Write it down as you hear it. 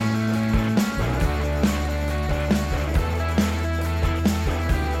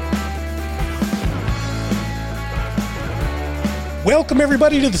Welcome,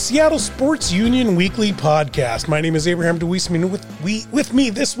 everybody, to the Seattle Sports Union Weekly Podcast. My name is Abraham DeWeese. With me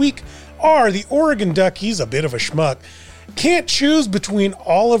this week are the Oregon Duck. He's a bit of a schmuck. Can't choose between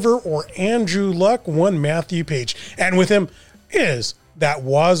Oliver or Andrew Luck, one Matthew Paige. And with him is that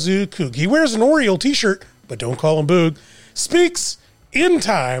Wazoo Coug. He wears an Oriole t-shirt, but don't call him Boog. Speaks in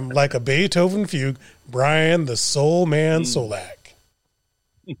time like a Beethoven fugue, Brian the Soulman Solack.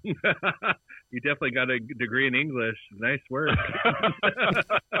 You definitely got a degree in English. Nice work.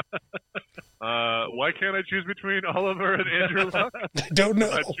 Why can't I choose between Oliver and Andrew Luck? I don't know.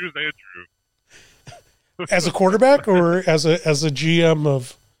 I choose Andrew. As a quarterback or as a GM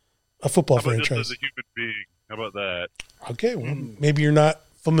of a football How about franchise? just as a human being? How about that? Okay, well, maybe you're not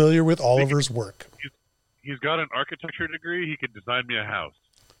familiar with Oliver's work. He's got an architecture degree. He can design me a house.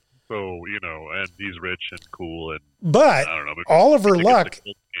 So, and he's rich and cool. But I don't know,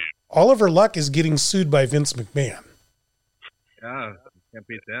 Oliver Luck is getting sued by Vince McMahon. Yeah, can't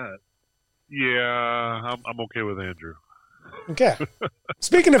beat that. Yeah, I'm okay with Andrew. Okay.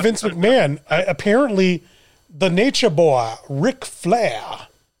 Speaking of Vince McMahon, apparently the Nature Boy, Ric Flair,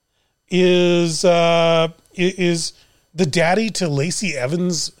 is the daddy to Lacey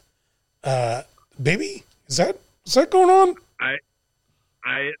Evans' baby? Is that going on?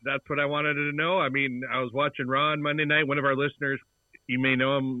 That's what I wanted to know. I mean, I was watching Raw on Monday night. One of our listeners, you may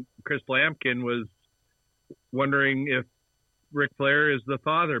know him, Chris Lampkin, was wondering if Ric Flair is the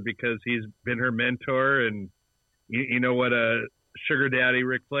father because he's been her mentor, and you know what a sugar daddy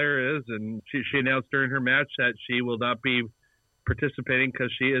Ric Flair is. And she announced during her match that she will not be participating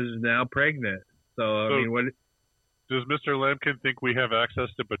because she is now pregnant. So I mean, what does Mr. Lampkin think we have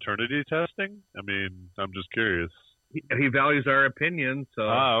access to paternity testing? I mean, I'm just curious. He values our opinion. So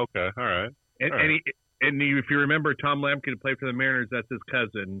okay, all right. And if you remember, Tom Lampkin played for the Mariners. That's his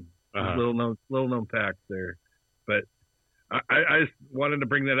cousin. Little known fact there. But I just wanted to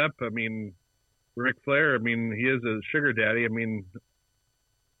bring that up. I mean, Ric Flair. I mean, he is a sugar daddy. I mean,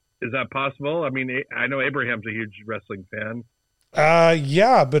 is that possible? I mean, I know Abraham's a huge wrestling fan.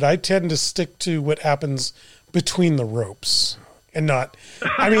 Yeah, but I tend to stick to what happens between the ropes and not.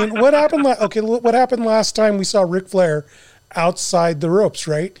 I mean, what happened? What happened last time we saw Ric Flair outside the ropes?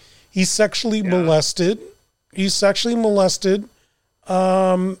 Right. He sexually molested.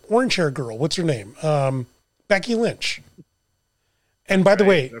 Orange hair girl. What's her name? Becky Lynch. And by the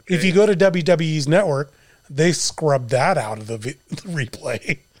way, if you go to WWE's network, they scrubbed that out of the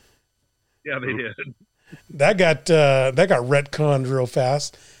replay. Yeah, they did. That got retconned real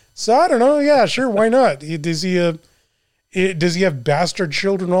fast. So I don't know. Yeah, sure. Why not? Does he have bastard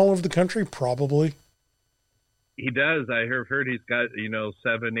children all over the country? Probably. He does. I heard he's got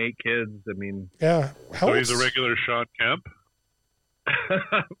 7, 8 kids. I mean, yeah. So he's a regular Sean Kemp.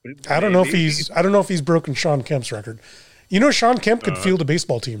 I don't know if he's broken Sean Kemp's record. Sean Kemp could field a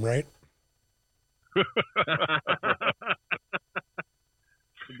baseball team, right?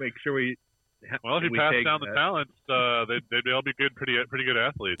 Make sure we. Well, if you pass down the talents, they'd all be pretty good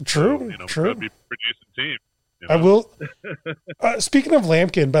athletes. True. So, true. That'd be a pretty decent team. I will. Speaking of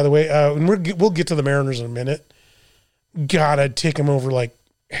Lampkin, by the way, and we'll get to the Mariners in a minute. God, I'd take him over like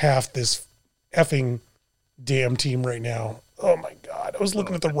half this effing damn team right now. Oh my God. I was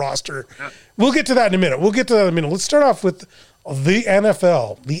looking at the roster. We'll get to that in a minute. Let's start off with the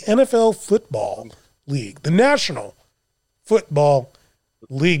NFL Football League, the National Football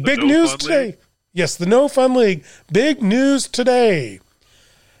League. Big news today. Yes, the No Fun League. Big news today.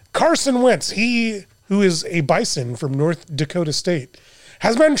 Carson Wentz, who is a Bison from North Dakota State,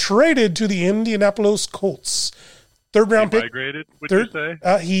 has been traded to the Indianapolis Colts. Third round pick. Migrated, would you say?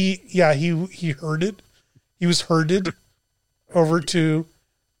 He herded. He was herded over to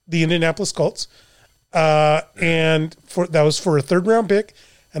the Indianapolis Colts. And that was for a third round pick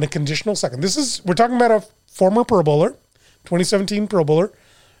and a conditional second. We're talking about a former Pro Bowler, 2017 Pro Bowler.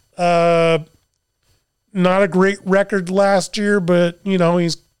 Not a great record last year, but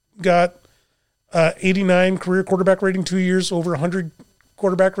he's got 89 career quarterback rating, 2 years, over 100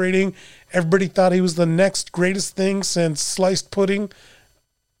 quarterback rating. Everybody thought he was the next greatest thing since sliced pudding.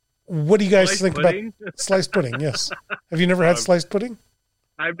 What do you guys think about sliced pudding? Yes. Have you never had sliced pudding?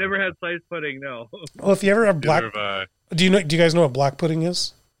 I've never had sliced pudding. No. Well, if you ever have do you guys know what black pudding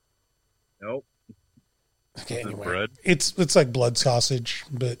is? Nope. Okay. Anyway, bread? It's like blood sausage,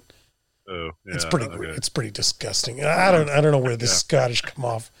 but it's pretty great. It's pretty disgusting. I don't know where the Scottish come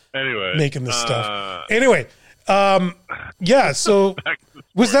off. Anyway, making this stuff. Anyway, yeah. So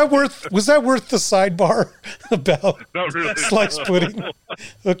was that worth the sidebar about sliced pudding?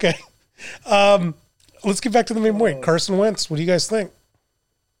 Okay. Let's get back to the main point. Carson Wentz. What do you guys think?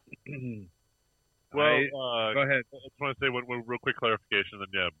 Well, go ahead. I just want to say one real quick clarification, then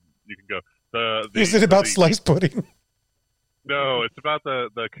you can go. Is it about slice pudding? No, it's about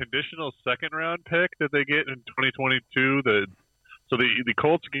the conditional second round pick that they get in 2022. So the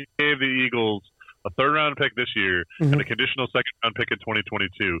Colts gave the Eagles a third round pick this year and a conditional second round pick in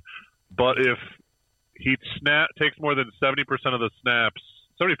 2022. But if he takes more than 70% of the snaps,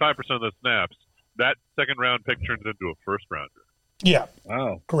 75% of the snaps, that second round pick turns into a first rounder. Yeah.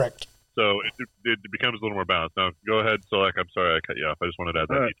 Wow. Correct. So it becomes a little more balanced. Now, go ahead, Solack. I'm sorry I cut you off. I just wanted to add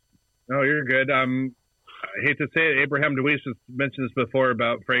that. No, you're good. I hate to say it, Abraham DeWeese has mentioned this before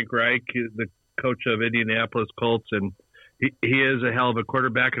about Frank Reich, the coach of Indianapolis Colts, and he is a hell of a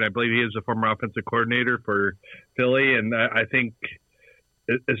quarterback, and I believe he is a former offensive coordinator for Philly, and I think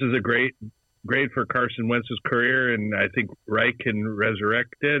this is a great for Carson Wentz's career, and I think Reich can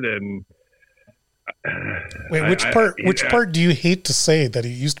resurrect it. And wait, which part do you hate to say, that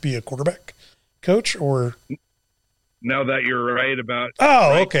he used to be a quarterback coach, or? Now that you're right about.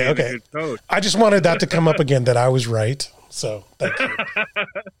 Oh, okay. I just wanted that to come up again, that I was right. So thank you.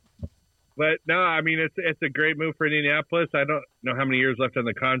 But no, I mean, it's a great move for Indianapolis. I don't know how many years left on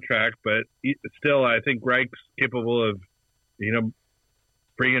the contract, but still, I think Reich's capable of,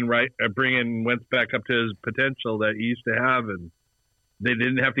 bringing Wentz back up to his potential that he used to have, and they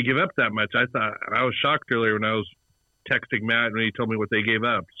didn't have to give up that much. I was shocked earlier when I was texting Matt when he told me what they gave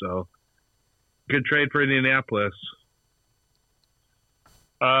up. So good trade for Indianapolis.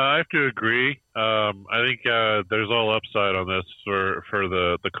 I have to agree. I think there's all upside on this for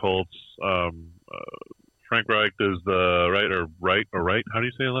the Colts. Frank Reich is the right. How do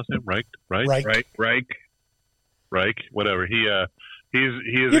you say his last name? Reich. Whatever. He's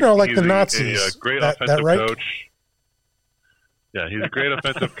like the Nazis. A great offensive coach. Yeah, he's a great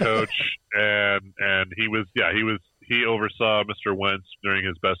offensive coach, and he oversaw Mr. Wentz during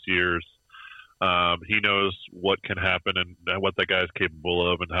his best years. He knows what can happen and what that guy's capable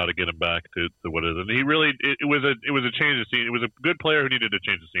of, and how to get him back to what it is. And he really, it was a change of scene. It was a good player who needed to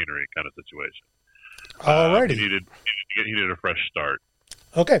change the scenery kind of situation. Alrighty, he needed a fresh start.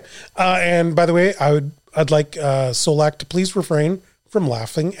 Okay, and by the way, I'd like Solack to please refrain from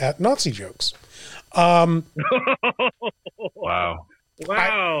laughing at Nazi jokes. Wow,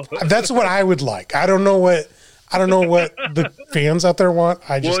 that's what I would like. I don't know what the fans out there want.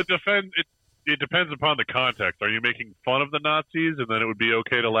 It depends upon the context. Are you making fun of the Nazis, and then it would be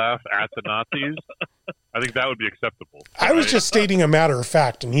okay to laugh at the Nazis? I think that would be acceptable. I was just stating a matter of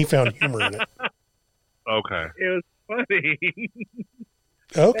fact, and he found humor in it. Okay. It was funny.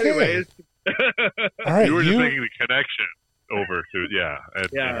 Okay. Anyways. All right. You were just making the connection over to,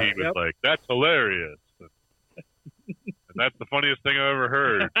 and he was like, that's hilarious. And that's the funniest thing I've ever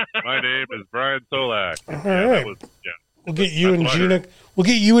heard. My name is Brian Solack. All right. We'll get you and Gina. We'll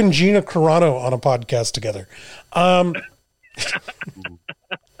get you and Gina Carano on a podcast together. Well,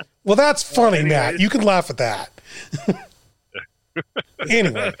 that's funny, Matt. You can laugh at that.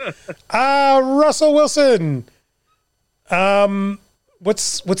 Anyway, Russell Wilson.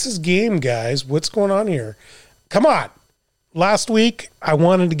 What's his game, guys? What's going on here? Come on. Last week, I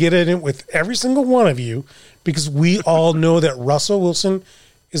wanted to get in it with every single one of you because we all know that Russell Wilson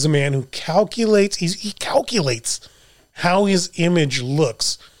is a man who calculates. He calculates how his image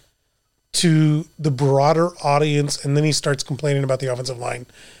looks to the broader audience, and then he starts complaining about the offensive line.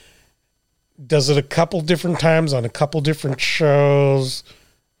 Does it a couple different times on a couple different shows.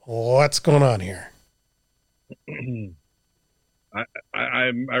 What's going on here?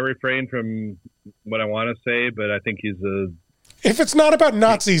 I refrain from what I want to say, but I think he's a... If it's not about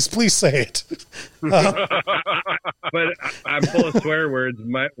Nazis, please say it. But I'm full of swear words.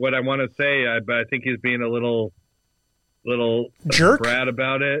 What I want to say, but I think he's being a little jerk, brat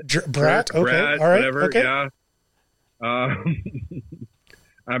about it. Brat, okay, brat, all right, whatever. okay. Yeah.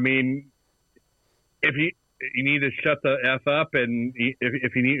 I mean, if you need to shut the F up, and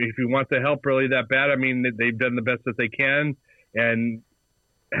if you want the help really that bad, I mean, they've done the best that they can. And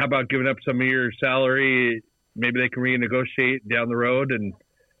how about giving up some of your salary? Maybe they can renegotiate down the road, and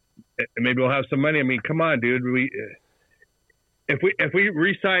maybe we'll have some money. I mean, come on, dude. If we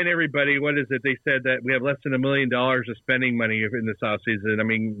re-sign everybody, what is it? They said that we have less than $1 million of spending money in this offseason. I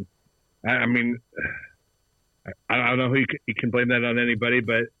mean, I don't know who you can blame that on anybody,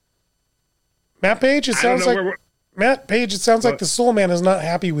 but Matt Paige, it sounds like the Soulman is not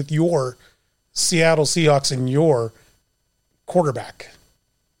happy with your Seattle Seahawks and your quarterback.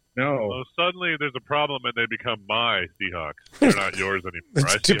 No. Well, suddenly there's a problem and they become my Seahawks. They're not yours anymore.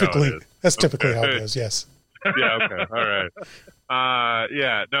 That's typically how it goes, yes. Yeah, okay. All right.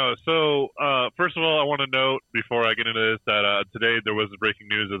 Yeah, no. So, first of all, I want to note before I get into this that today there was breaking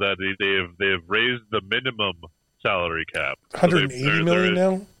news of that they have raised the minimum salary cap. 180 million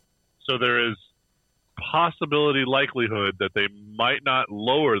now. So there is likelihood that they might not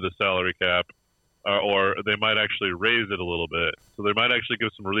lower the salary cap, or they might actually raise it a little bit. So they might actually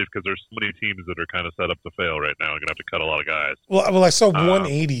give some relief because there's so many teams that are kind of set up to fail right now. I'm gonna have to cut a lot of guys. Well, I saw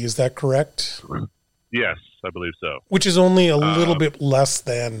 180. Is that correct? Yes, I believe so. Which is only a little bit less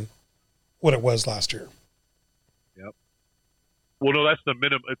than what it was last year. Yep. Well, no, that's the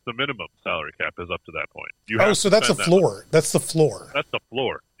minimum. It's the minimum salary cap is up to that point. So that's a floor. That's the floor. That's the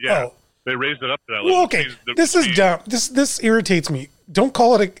floor. Yeah. Oh. They raised it up to that level. Well, okay. This is dumb. This irritates me. Don't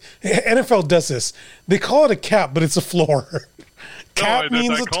call it NFL does this. They call it a cap, but it's a floor. Cap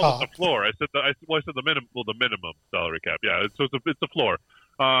means a top. I called it the floor. I said the minimum. Well, the minimum salary cap. Yeah. It's a floor.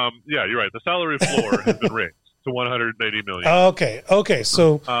 Yeah, you're right. The salary floor has been raised to 180 million. Okay.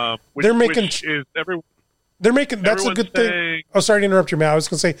 So they're making. They're making. That's a good thing. Oh, sorry to interrupt you, Matt. I was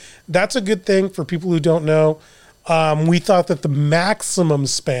going to say that's a good thing for people who don't know. We thought that the maximum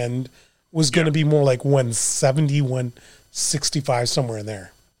spend was going to be more like 170, 165, somewhere in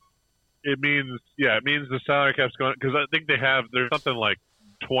there. It means the salary cap's going, because I think there's something like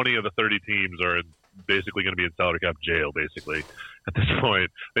 20 of the 30 teams are basically going to be in salary cap jail. Basically, at this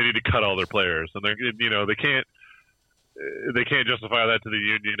point, they need to cut all their players, and they can't justify that to the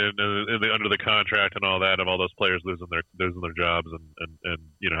union and under the contract and all that of all those players losing their jobs and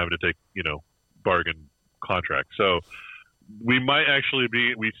having to take bargain contract. So we might actually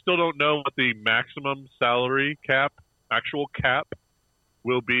we still don't know what the maximum salary cap, actual cap,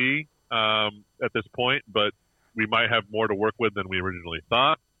 will be at this point, but we might have more to work with than we originally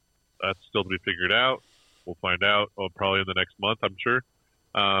thought. That's still to be figured out. We'll find out probably in the next month, I'm sure,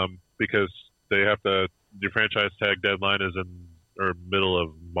 because they have to. The franchise tag deadline is in middle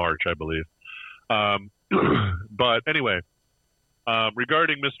of March, I believe. But anyway,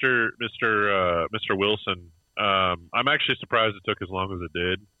 regarding Mr. Wilson, I'm actually surprised it took as long as it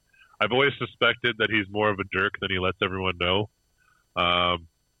did. I've always suspected that he's more of a jerk than he lets everyone know.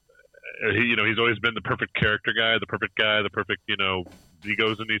 He's always been the perfect character guy, the perfect, he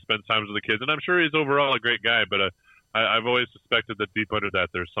goes and he spends time with the kids, and I'm sure he's overall a great guy, but I've always suspected that deep under that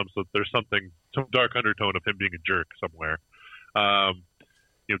there's some dark undertone of him being a jerk somewhere.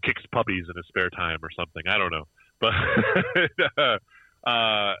 Kicks puppies in his spare time or something. I don't know, but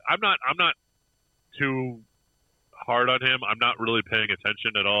I'm not too hard on him. I'm not really paying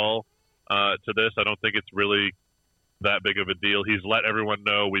attention at all to this. I don't think it's really that big of a deal. He's let everyone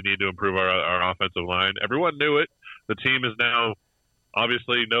know we need to improve our offensive line. Everyone knew it. The team is now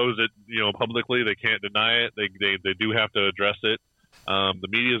obviously knows it, publicly. They can't deny it. They do have to address it. The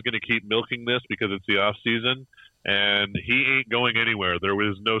media is going to keep milking this because it's the off season, and he ain't going anywhere. There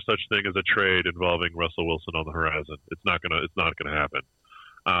is no such thing as a trade involving Russell Wilson on the horizon. It's not gonna happen.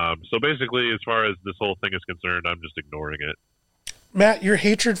 So basically, as far as this whole thing is concerned, I'm just ignoring it. Matt, your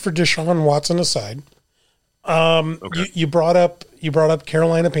hatred for Deshaun Watson aside, okay. you brought up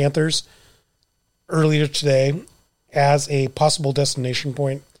Carolina Panthers earlier today as a possible destination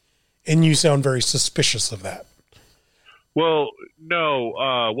point, and you sound very suspicious of that. Well,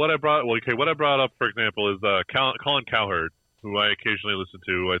 no. What I brought up, for example, is Colin Cowherd, who I occasionally listen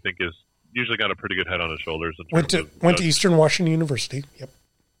to. I think is usually got a pretty good head on his shoulders. Went to Eastern Washington University. Yep.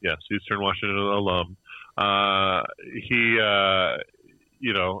 Yes, Eastern Washington alum. He's a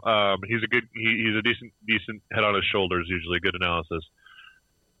decent head on his shoulders. Usually, good analysis.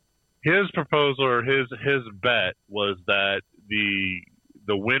 His proposal or his bet was that the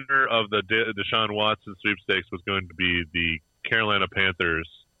winner of the Deshaun Watson sweepstakes was going to be the Carolina Panthers,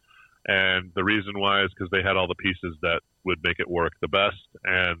 and the reason why is because they had all the pieces that would make it work the best,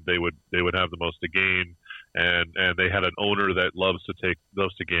 and they would have the most to gain, and they had an owner that loves to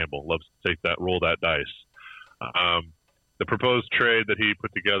gamble, loves to roll that dice. The proposed trade that he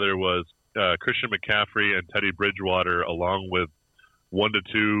put together was Christian McCaffrey and Teddy Bridgewater, along with 1 to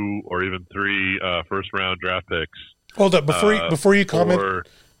 2 or even 3 first round draft picks. Hold up before you comment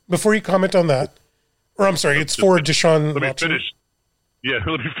on that. Or I'm sorry, it's for Deshaun Watson. Let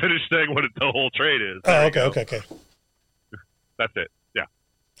me finish saying what the whole trade is. Oh, okay. That's it. Yeah.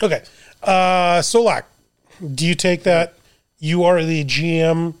 Okay. Solack, do you take that you are the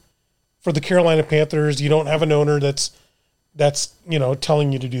GM for the Carolina Panthers? You don't have an owner that's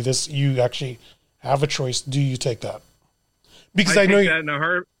telling you to do this. You actually have a choice. Do you take that? Because I know that in a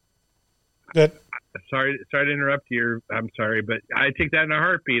heart. That sorry to interrupt you. I'm sorry, but I take that in a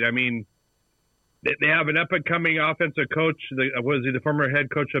heartbeat. I mean, they have an up and coming offensive coach. Was he the former head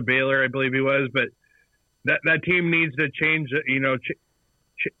coach of Baylor? I believe he was. But that team needs to change.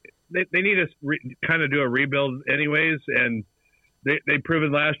 They need to kind of do a rebuild anyways, and they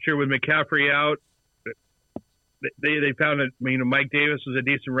proven last year with McCaffrey out. They found that Mike Davis was a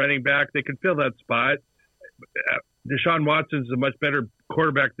decent running back. They could fill that spot. Deshaun Watson's a much better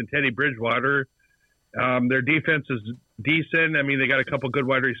quarterback than Teddy Bridgewater. Their defense is decent. I mean, they got a couple good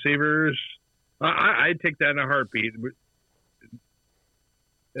wide receivers. I'd take that in a heartbeat.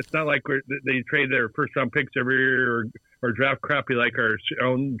 It's not like they trade their first-round picks every year or draft crappy like our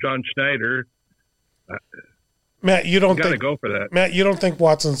own John Schneider. Matt, you don't think go for that. Matt, you don't think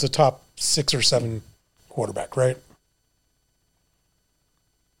Watson's the top 6 or 7 quarterback, right?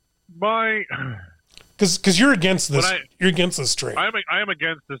 Because you're against this. You're against this trade. I am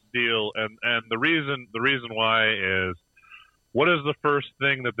against this deal, and the reason why is, what is the first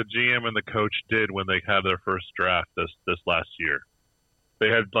thing that the GM and the coach did when they had their first draft this last year? They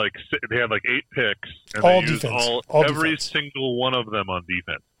had like 8 picks, and all they used defense. every defense. single one of them on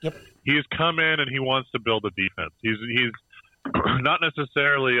defense. Yep. He's come in and he wants to build a defense. He's not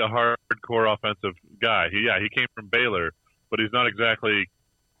necessarily a hardcore offensive guy. He came from Baylor, but he's not exactly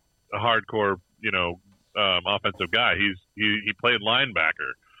a hardcore offensive guy. He played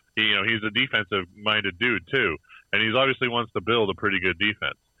linebacker. He's a defensive minded dude too, and he's obviously wants to build a pretty good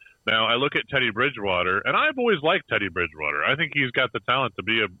defense. Now, I look at Teddy Bridgewater, and I've always liked Teddy Bridgewater. I think he's got the talent to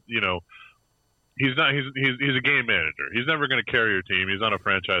be he's a game manager. He's never going to carry your team. He's not a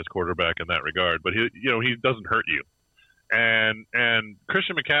franchise quarterback in that regard, but he doesn't hurt you. And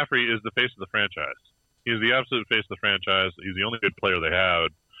Christian McCaffrey is the face of the franchise. He's the absolute face of the franchise. He's the only good player they had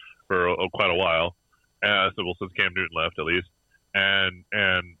for quite a while, since Cam Newton left at least, and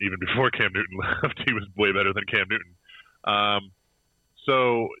even before Cam Newton left, he was way better than Cam Newton.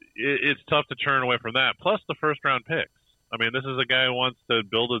 So it's tough to turn away from that. Plus the first-round picks. I mean, this is a guy who wants to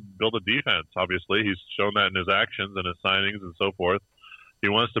build a defense. Obviously, he's shown that in his actions and his signings and so forth. He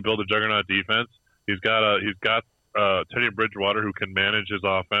wants to build a juggernaut defense. He's got Teddy Bridgewater who can manage his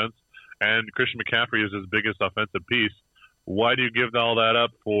offense, and Christian McCaffrey is his biggest offensive piece. Why do you give all that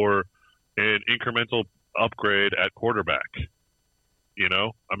up for an incremental upgrade at quarterback? I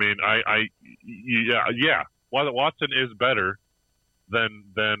mean, Watson is better than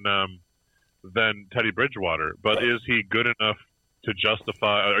Teddy Bridgewater, but is he good enough to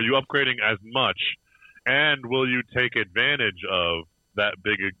justify? Are you upgrading as much, and will you take advantage of that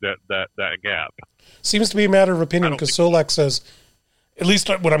gap? Seems to be a matter of opinion, because Solack says, at least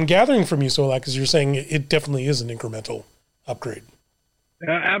what I'm gathering from you, Solack, is you're saying it definitely is an incremental upgrade.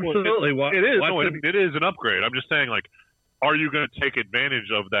 Absolutely. Well, it is an upgrade. I'm just saying, are you going to take advantage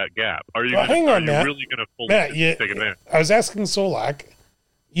of that gap? Are you really going to fully take advantage? I was asking Solack,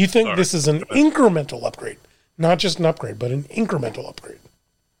 you think this is an incremental upgrade, not just an upgrade, but an incremental upgrade?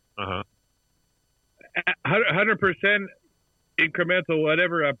 100% incremental,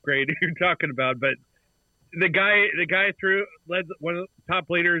 whatever upgrade you're talking about. But the guy led one of the top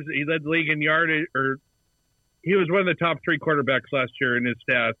leaders. He led the league in yardage, or he was one of the top 3 quarterbacks last year in his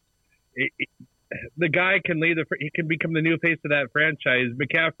stats. The guy can he can become the new face of that franchise.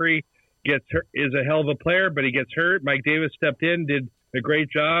 McCaffrey is a hell of a player, but he gets hurt. Mike Davis stepped in, did a great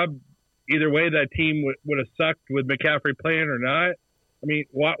job. Either way, that team would have sucked with McCaffrey playing or not. I mean,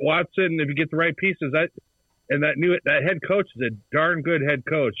 Watson, if you get the right pieces, that head coach is a darn good head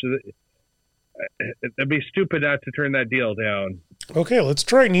coach. It'd be stupid not to turn that deal down. Okay, let's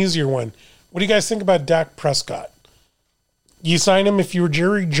try an easier one. What do you guys think about Dak Prescott? You sign him if you were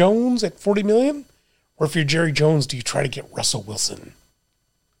Jerry Jones at $40 million? Or if you're Jerry Jones, do you try to get Russell Wilson?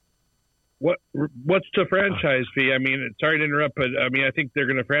 What's the franchise fee? I mean, sorry to interrupt, but I mean, I think they're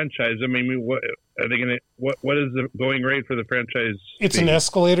going to franchise. I mean, what are they going to? What is the going rate for the franchise? It's an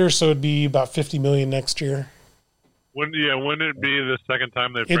escalator, so it'd be about $50 million next year. Wouldn't it be the second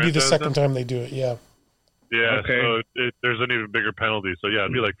time they? It'd be the second time they do it. Yeah. Yeah. Okay. So there's an even bigger penalty. So yeah,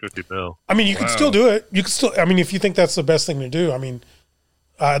 it'd be like $50 million. I mean, you can still do it. You can still. I mean, if you think that's the best thing to do, I mean,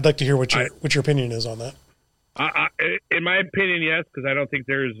 I'd like to hear what your opinion is on that. In my opinion, yes, because I don't think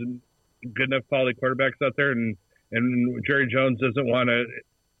there's good enough quality quarterbacks out there, and Jerry Jones doesn't want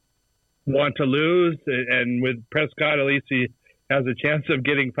to lose. And with Prescott, at least he has a chance of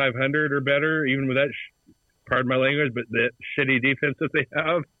getting 500 or better, even with that. Pardon my language, but the shitty defense that they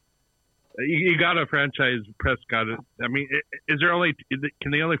have. You got to franchise Prescott. I mean,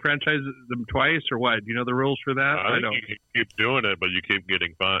 can they only franchise them twice or what? Do you know the rules for that? I don't. You keep doing it, but you keep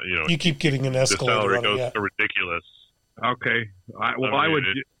getting fine. You keep getting an escalator. The salary goes so ridiculous. Okay. I would.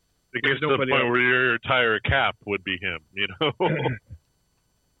 It gets to the point where your entire cap would be him.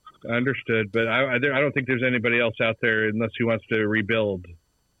 Understood, but I don't think there's anybody else out there unless he wants to rebuild.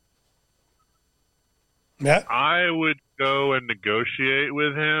 Matt? I would go and negotiate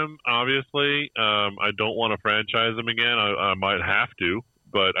with him. Obviously, I don't want to franchise him again. I might have to,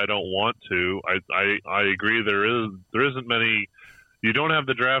 but I don't want to. I agree. There isn't many. You don't have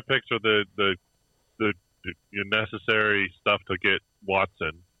the draft picks or the necessary stuff to get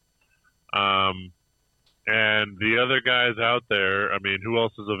Watson. And the other guys out there, I mean, who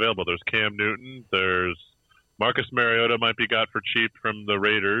else is available? There's Cam Newton. There's Marcus Mariota might be got for cheap from the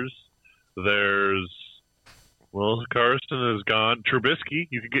Raiders. There's, well, Carson is gone. Trubisky.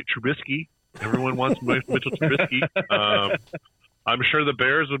 You could get Trubisky. Everyone wants Mitchell Trubisky. I'm sure the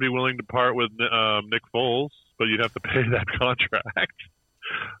Bears would be willing to part with Nick Foles, but you'd have to pay that contract.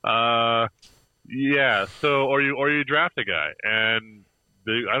 Yeah. So, or you draft a guy, and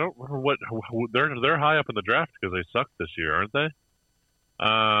I don't remember what they're high up in the draft because they sucked this year, aren't they?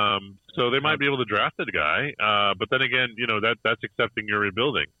 So they might be able to draft a guy, but then again, that's accepting you're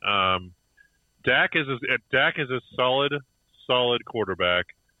rebuilding. Dak is a solid quarterback.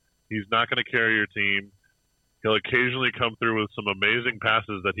 He's not going to carry your team. He'll occasionally come through with some amazing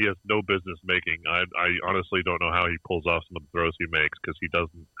passes that he has no business making. I honestly don't know how he pulls off some of the throws he makes because he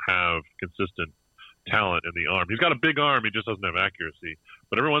doesn't have consistent talent in the arm. He's got a big arm. He just doesn't have accuracy.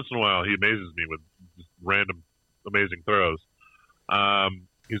 But every once in a while, he amazes me with just random amazing throws.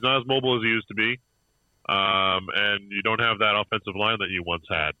 He's not as mobile as he used to be. And you don't have that offensive line that you once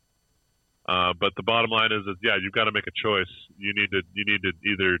had. But the bottom line is you've got to make a choice. You need to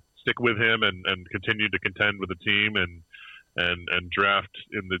either stick with him and continue to contend with the team and draft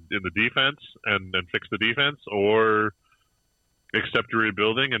in the defense and fix the defense, or accept your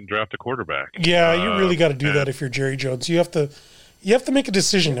rebuilding and draft a quarterback. Yeah, you really got to do that if you're Jerry Jones. You have to make a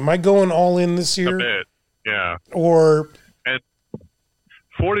decision. Am I going all in this year? A bit, yeah. Or and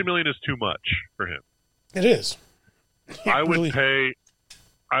 $40 million is too much for him. It is. I would pay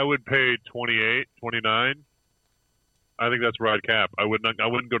 28, 29. I think that's right cap. I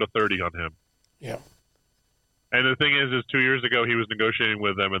wouldn't go to 30 on him. Yeah. And the thing is 2 years ago he was negotiating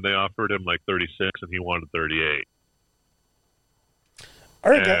with them and they offered him like 36 and he wanted 38.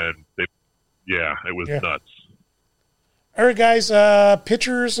 All right, and it was nuts. All right, guys.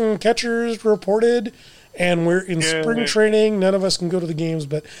 Pitchers and catchers reported, and we're in spring training. None of us can go to the games,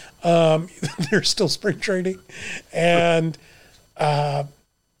 but there's still spring training, and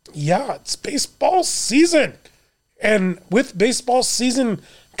it's baseball season. And with baseball season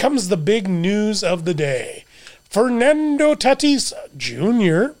comes the big news of the day. Fernando Tatis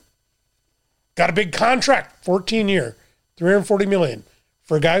Jr. got a big contract, 14-year, $340 million.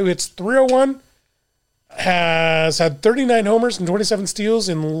 For a guy who hits .301, has had 39 homers and 27 steals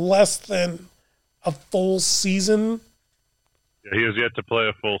in less than a full season. Yeah, he has yet to play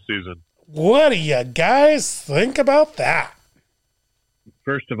a full season. What do you guys think about that?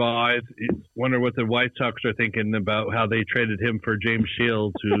 First of all, I wonder what the White Sox are thinking about how they traded him for James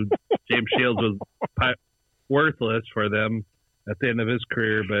Shields, who James Shields was worthless for them at the end of his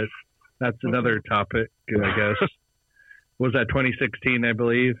career, but that's another topic, I guess. Was that 2016, I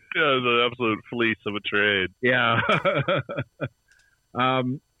believe? Yeah, it was an absolute fleece of a trade. Yeah.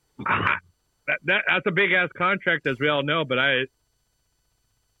 That's a big-ass contract, as we all know, but I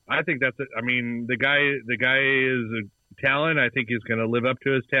think the guy is a talent. I think he's going to live up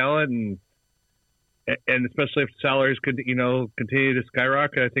to his talent, and especially if salaries could, continue to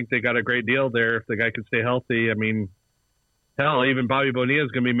skyrocket, I think they got a great deal there if the guy could stay healthy. I mean, hell, even Bobby Bonilla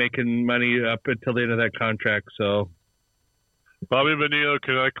is going to be making money up until the end of that contract, so... Bobby Bonilla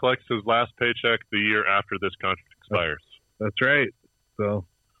collects his last paycheck the year after this contract expires. That's right. So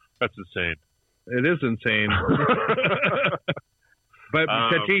that's insane. It is insane. But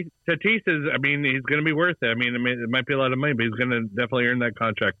Tatis is, he's going to be worth it. It might be a lot of money, but he's going to definitely earn that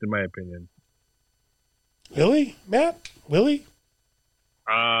contract, in my opinion. Really, Matt? Really?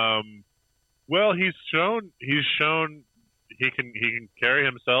 Well, he's shown he can carry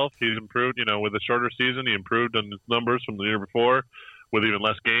himself. He's improved, with a shorter season. He improved on his numbers from the year before, with even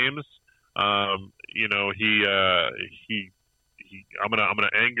less games. I'm gonna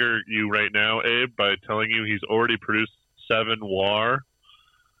anger you right now, Abe, by telling you he's already produced 7 WAR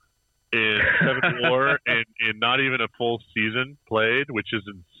in not even a full season played, which is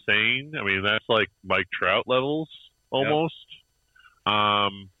insane. That's like Mike Trout levels almost. Yep.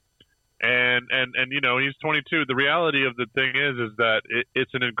 And he's 22. The reality of the thing is that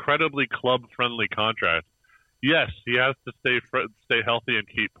it's an incredibly club-friendly contract. Yes, he has to stay healthy and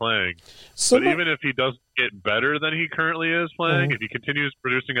keep playing. But even if he doesn't get better than he currently is playing, if he continues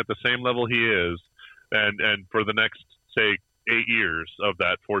producing at the same level he is, and for the next, say, 8 years of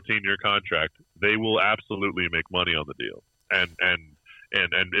that 14-year contract, they will absolutely make money on the deal, and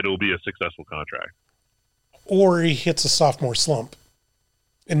it'll be a successful contract. or he hits a sophomore slump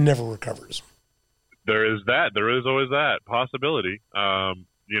and never recovers. There is that. There is always that possibility.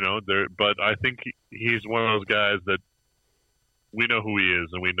 But I think he's one of those guys that we know who he is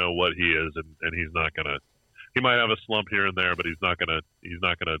and we know what he is, and he's not gonna. He might have a slump here and there, but he's not gonna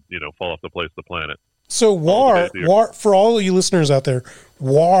fall off the face of the planet. So WAR, for all of you listeners out there,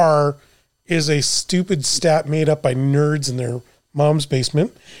 WAR is a stupid stat made up by nerds in their mom's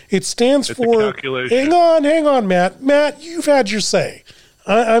basement. It stands for. Hang on, Matt. Matt, you've had your say.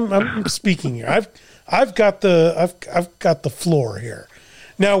 I'm speaking here. I've got the floor here.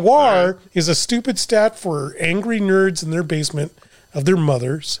 Now, WAR is a stupid stat for angry nerds in their basement of their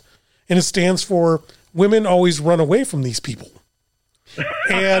mothers, and it stands for women always run away from these people.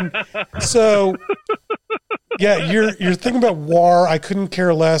 And so, yeah, you're thinking about WAR. I couldn't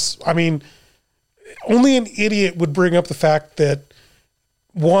care less. I mean, only an idiot would bring up the fact that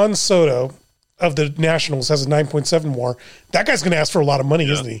Juan Soto of the Nationals has a 9.7 WAR. That guy's going to ask for a lot of money,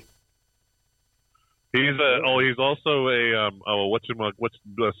 isn't he? He's also a what's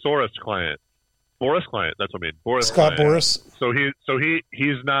the Soros client? Boris client. That's what I mean. Boris Scott client. Boris. So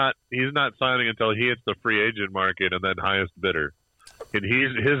he's not signing until he hits the free agent market and then highest bidder. And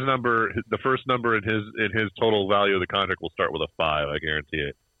his number, the first number in his total value of the contract will start with a 5. I guarantee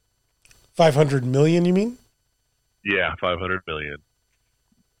it. 500 million, you mean? Yeah, 500 million.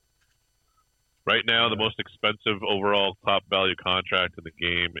 Right now, the most expensive overall top value contract in the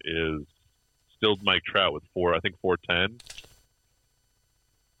game is still Mike Trout with 410.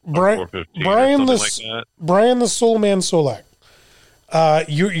 Brian the Soulman Solack.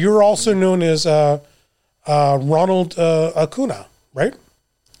 You're also known as Ronald Acuna, right?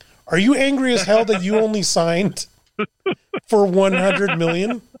 Are you angry as hell that you only signed for 100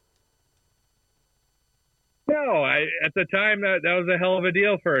 million? No, at the time that was a hell of a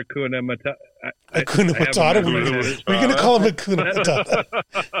deal for Acuna Matata. Acuna Matata? We're going to call him Acuna Matata.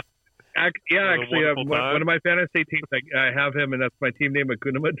 Actually, one of my fantasy teams, I have him, and that's my team name,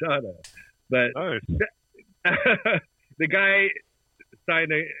 Acuna Matata. But nice. The guy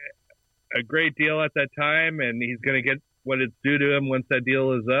signed a great deal at that time, and he's going to get what it's due to him once that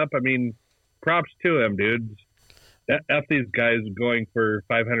deal is up. I mean, props to him, dude. F these guys going for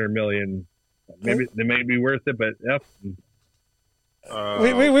 $500 million. Maybe they may be worth it, but F.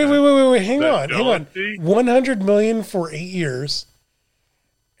 Wait! Hang on. 100 million for 8 years.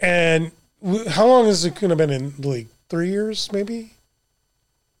 And how long has Acuna been in the league? 3 years, maybe?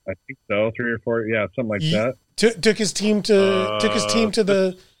 I think so, 3 or 4. Yeah, something like that. Took his team to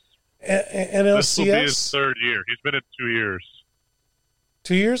the NLCS. This will be his third year. He's been in 2 years.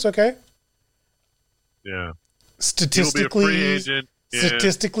 2 years, okay. Yeah. Statistically,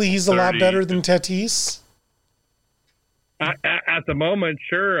 he's a lot better than Tatis. At the moment,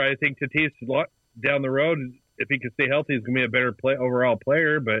 sure. I think Tatis down the road, if he can stay healthy, is going to be a better overall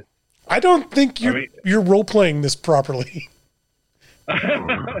player. But I don't think you're role playing this properly.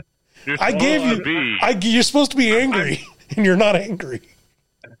 You're supposed to be angry, and you're not angry.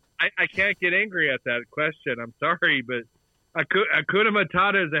 I can't get angry at that question. I'm sorry, but Acuna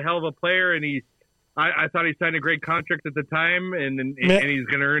Matata is a hell of a player, and I thought he signed a great contract at the time, and he's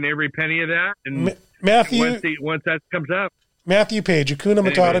going to earn every penny of that. And Matthew, once that comes up, Matthew Paige, Acuna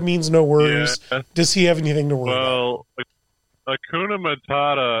Matata means no worries. Yeah. Does he have anything to worry about? Acuna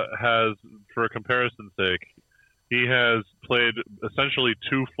Matata has, for comparison's sake, he has played essentially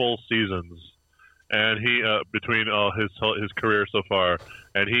 2 full seasons, and he between his career so far,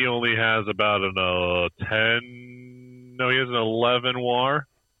 and he only has about he has an 11 WAR.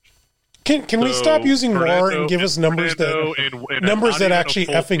 Can we stop using WAR and give us numbers that actually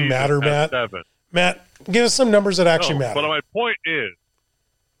effing matter, Matt? 7. Matt, give us some numbers that actually matter. But my point is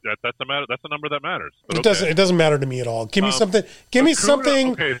that's a number that matters. It doesn't matter to me at all. Give me something. Give me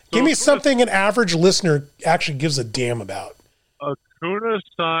something. Give me something an average listener actually gives a damn about. Acuna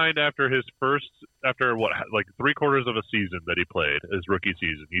signed after 3/4 of a season that he played, his rookie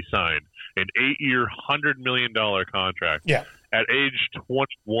season. He signed an 8-year, $100 million contract. Yeah. At age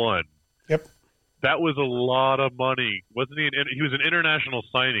 21. Yep. That was a lot of money, wasn't he? He was an international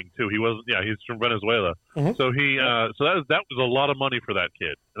signing too. He wasn't. Yeah, he's from Venezuela. Mm-hmm. So that was a lot of money for that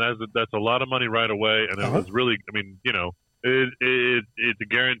kid, and that's a lot of money right away. And it was really, I mean, it's a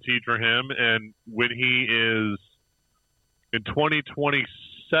guaranteed for him. And when he is in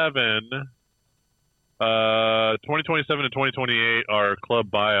 2027 and 2028 are club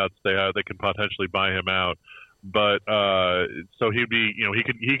buyouts. They can potentially buy him out. But so he'd be, he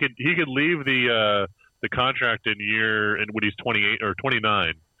could leave the contract when he's 28 or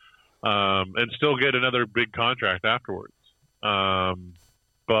 29, and still get another big contract afterwards.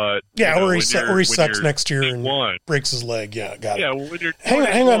 But yeah, you know, or he sucks you're next year and 21, breaks his leg. Yeah, got it. yeah, when you're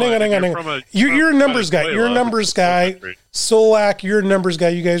Hang on. You're a numbers guy. You're a numbers guy. Solack, you're a numbers guy.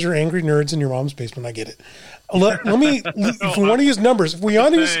 You guys are angry nerds in your mom's basement. I get it. Let me. If we want to use numbers, if we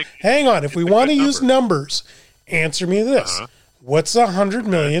want to use, hang on. If we want to use numbers, answer me this: what's 100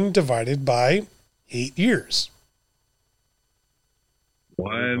 million divided by 8 years?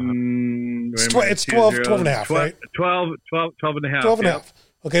 It's 12 and a half, right? 12 and a half. 12 and a half.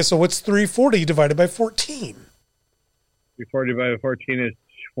 Okay, so what's 340 divided by 14? 340 divided by 14 is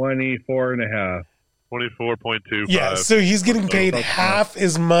 24 and a half. 24.25. Yeah, so he's getting paid half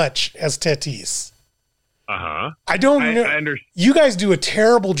as much as Tatis. I don't know. You guys do a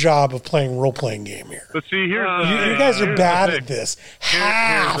terrible job of playing role-playing game here. But see, here, you guys are bad at this.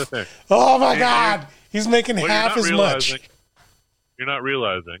 Half. Oh my God, he's making half as much. You're not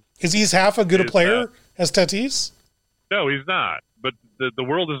realizing. Is he half as good a player as Tatis? No, he's not. But the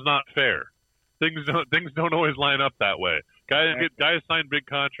world is not fair. Things don't always line up that way. Guys sign big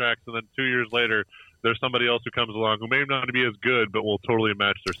contracts, and then 2 years later, there's somebody else who comes along who may not be as good, but will totally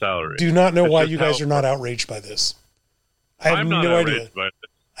match their salary. Do not know why you guys are not outraged by this. I have no idea.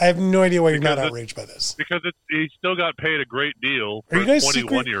 I have no idea why you're not outraged by this. Because he still got paid a great deal for a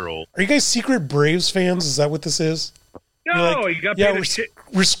 21-year-old. Are you guys secret Braves fans? Is that what this is? No, he got paid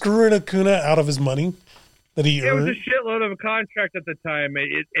we're screwing Acuna out of his money that he earned. It was a shitload of a contract at the time,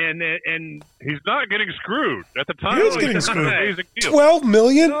 and he's not getting screwed at the time. He was getting screwed. Amazing deal. $12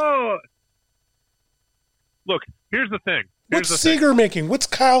 million? No. Look, here's the thing. What's Seager making? What's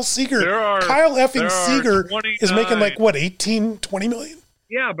Kyle Seager? Kyle effing Seager is making like what, 18, 20 million?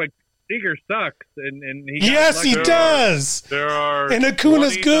 Yeah, but Seager sucks, and he does. And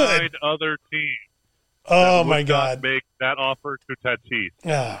Acuna's good. Other teams. Oh my God! Make that offer to Tatis.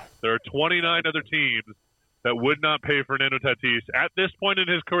 There are 29 other teams that would not pay Fernando Tatis at this point in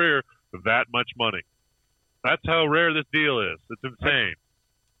his career that much money. That's how rare this deal is. It's insane.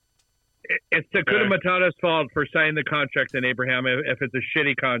 It's Acuna Matata's fault for signing the contract in Abraham if it's a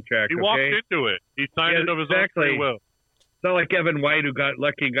shitty contract. He walked into it. He signed it of his own free will. It's not like Evan White, who got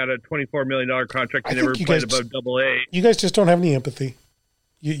lucky and got a $24 million contract and never played above AA. You guys just don't have any empathy.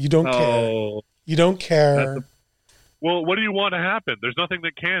 You don't care. You don't care. Well, what do you want to happen? There's nothing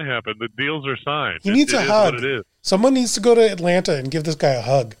that can happen. The deals are signed. He needs a hug. What it is. Someone needs to go to Atlanta and give this guy a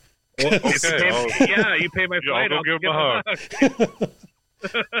hug. Well, you pay my flight. I'll go give him a hug.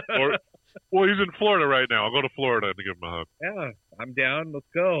 Well, he's in Florida right now. I'll go to Florida to give him a hug. Yeah, I'm down. Let's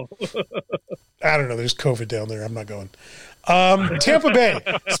go. I don't know. There's COVID down there. I'm not going. Tampa Bay.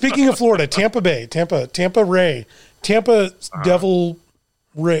 Speaking of Florida, Tampa Bay, Tampa Devil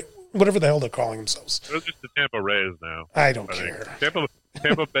Ray, whatever the hell they're calling themselves. They're just the Tampa Rays now. I don't care. Tampa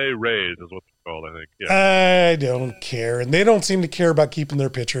Bay Rays is what they're called, I think. Yeah. I don't care. And they don't seem to care about keeping their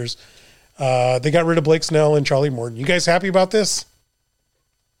pitchers. They got rid of Blake Snell and Charlie Morton. You guys happy about this?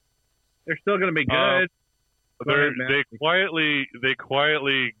 They're still going to be good. They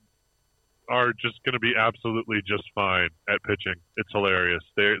quietly are just going to be absolutely just fine at pitching. It's hilarious.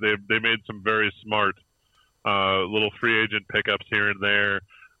 They made some very smart little free agent pickups here and there,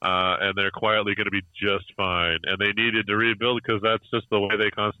 and they're quietly going to be just fine. And they needed to rebuild because that's just the way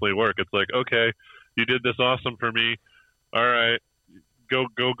they constantly work. It's like, okay, you did this awesome for me. All right. Go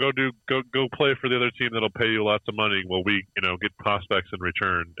play for the other team that'll pay you lots of money while we, get prospects in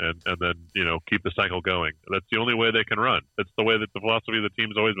return and then, keep the cycle going. That's the only way they can run. That's the way that the philosophy of the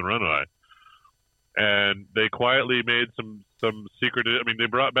team's always been run by. And they quietly made some secret. I mean, they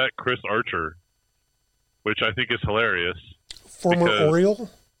brought back Chris Archer, which I think is hilarious. Former Oriole?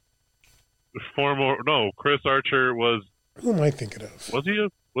 Chris Archer was. Who am I thinking of?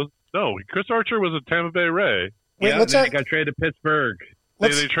 Chris Archer was a Tampa Bay Ray. Wait, they got traded to Pittsburgh.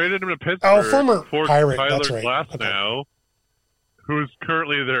 They traded him to Pittsburgh for Pirate, Tyler that's right. Glasnow, who's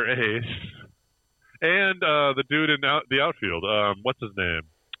currently their ace, and the dude in the outfield. What's his name?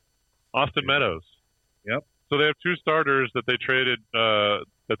 Austin Meadows. Yep. So they have two starters that they traded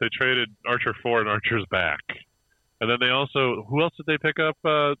Archer for, and Archer's back. And then they also, who else did they pick up?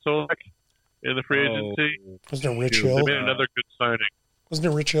 Solack in the free agency. Wasn't it Rich Hill? They made another good signing. Wasn't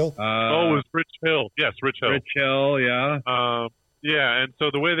it Rich Hill? It was Rich Hill. Yes, Rich Hill. Rich Hill, yeah. Yeah, and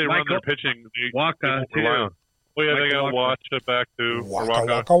so the way they run their pitching, they won't rely on. Oh yeah, they got Wacha back too.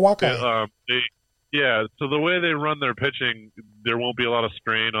 Waka. So the way they run their pitching, there won't be a lot of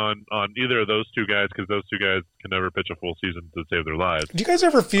strain on either of those two guys because those two guys can never pitch a full season to save their lives. Do you guys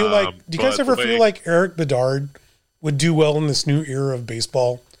ever feel like Eric Bedard would do well in this new era of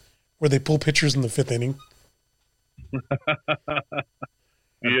baseball, where they pull pitchers in the fifth inning?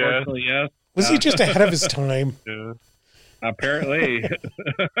 Yes. Yes. Was he just ahead of his time? Yeah. Apparently.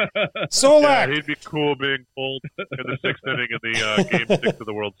 Solack. Yeah, he'd be cool being pulled in the 6th inning in the Game 6 of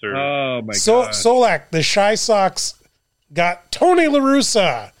the World Series. Oh, my God. Solack, the Shy Sox got Tony La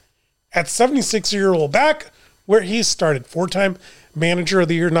Russa at 76-year-old, back where he started, 4-time manager of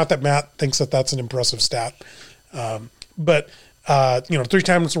the year. Not that Matt thinks that that's an impressive stat. But 3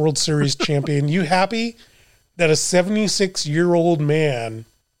 times World Series champion. You happy that a 76-year-old man,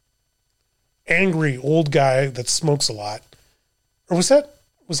 angry old guy that smokes a lot, or was that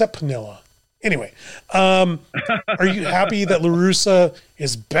Piniella? Anyway, are you happy that La Russa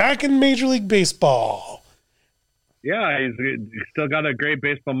is back in Major League Baseball? Yeah, he's still got a great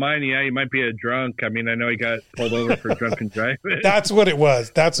baseball mind. Yeah, he might be a drunk. I mean, I know he got pulled over for drunken driving. That's what it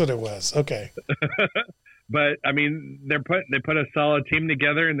was. Okay. But I mean, they put a solid team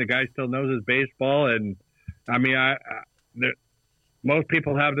together, and the guy still knows his baseball. And I mean, most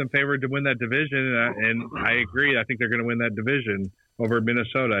people have them favored to win that division, and I agree. I think they're going to win that division over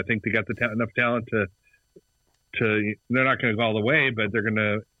Minnesota. I think they got enough talent to. They're not going to go all the way, but they're going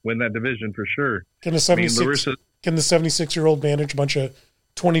to win that division for sure. Can the 76-year-old manage a bunch of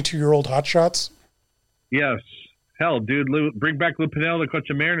 22-year-old hotshots? Yes. Hell, dude, bring back Lou Piniella to coach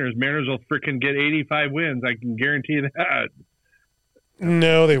the Mariners. Mariners will freaking get 85 wins. I can guarantee that.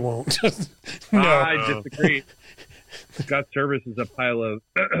 No, they won't. No. I disagree. Scott Service is a pile of.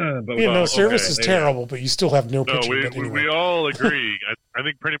 Service is terrible, but you still have no pitching. No, we all agree. I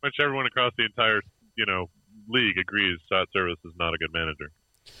think pretty much everyone across the entire league agrees Scott Service is not a good manager.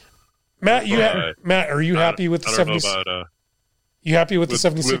 Matt, are you happy with the 76? You happy with the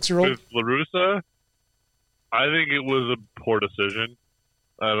 76-year-old? With La Russa? I think it was a poor decision.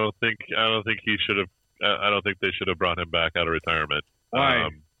 I don't think he should have. I don't think they should have brought him back out of retirement. Why?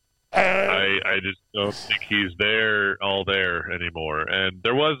 I just don't think he's all there anymore. And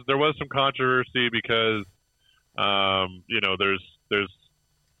there was some controversy because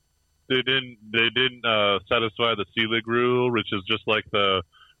they didn't satisfy the C-League rule, which is just like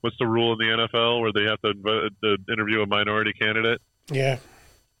what's the rule in the NFL where they have to interview a minority candidate? Yeah.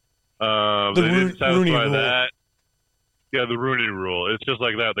 They didn't satisfy that. Yeah, the Rooney Rule. It's just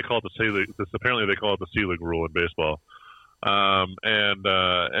like that. They call it the C-League. Apparently, they call it the C-League rule in baseball. And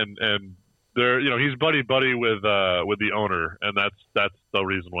they're he's buddy with the owner, and that's the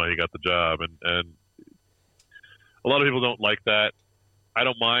reason why he got the job. And a lot of people don't like that. I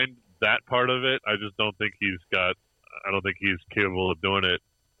don't mind that part of it. I just don't think he's capable of doing it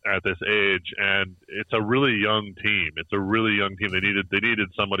at this age, and it's a really young team. They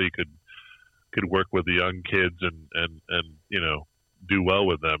needed somebody who could work with the young kids and do well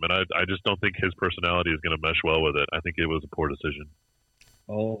with them. And I just don't think his personality is going to mesh well with it. I think it was a poor decision.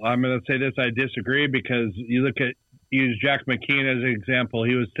 Oh, I'm going to say this. I disagree because use Jack McKeon as an example.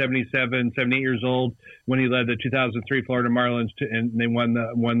 He was 78 years old when he led the 2003 Florida Marlins and they won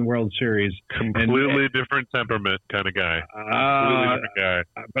the World Series. Completely different temperament kind of guy. Completely different guy.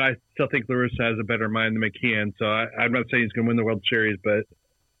 But I still think La Russa has a better mind than McKeon. So I'm not saying he's going to win the World Series, but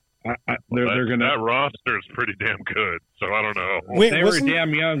they're going to. That roster is pretty damn good. So I don't know. They were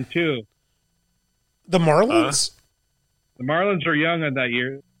damn young too. The Marlins. The Marlins are young on that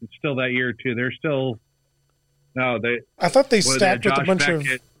year. It's still that year too. They're still. No, I thought they stacked with a bunch of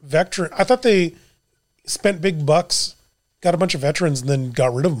veterans. I thought they spent big bucks, got a bunch of veterans, and then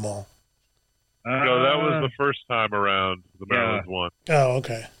got rid of them all. No, that was the first time around the Mariners won. Oh,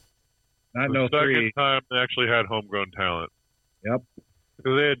 okay. The second time they actually had homegrown talent. Yep.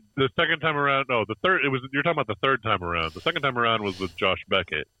 Because they had the second time around. No, the third. You're talking about the third time around. The second time around was with Josh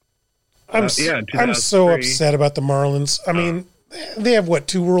Beckett. I'm so upset about the Marlins. I mean, they have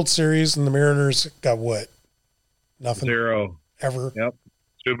 2 World Series, and the Mariners got what? Nothing. 0 ever. Yep.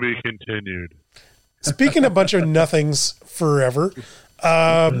 To be continued. Speaking of a bunch of nothings forever,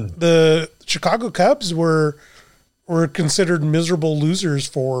 the Chicago Cubs were considered miserable losers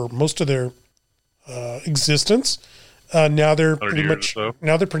for most of their existence. Now they're pretty much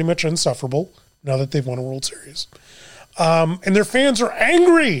insufferable now that they've won a World Series. And their fans are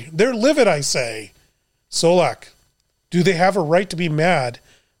angry. They're livid, I say. Solack, do they have a right to be mad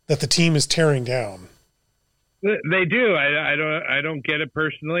that the team is tearing down? They do. I don't get it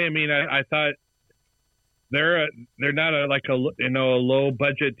personally. I mean, I thought they're not a low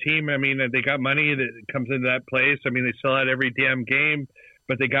budget team. I mean, they got money that comes into that place. I mean, they sell out every damn game,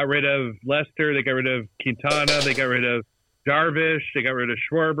 but they got rid of Lester. They got rid of Quintana. They got rid of Darvish. They got rid of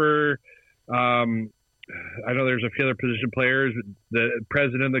Schwarber. I know there's a few other position players. The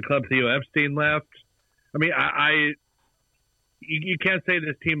president of the club, Theo Epstein, left. I mean, you can't say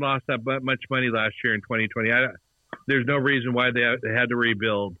this team lost that much money last year in 2020. There's no reason why they had to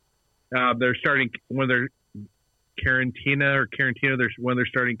rebuild. They're starting when Carantino, there's one of their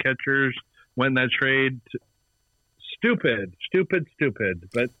starting catchers, went in that trade. Stupid.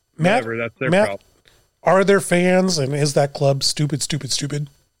 But Matt, whatever, that's their problem. Are there fans, and is that club stupid?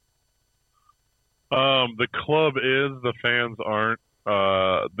 The club is, the fans aren't.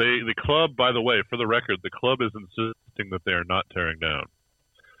 The club, by the way, for the record, the club is insisting that they are not tearing down.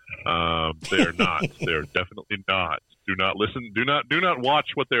 They are not. They are definitely not. Do not listen. Do not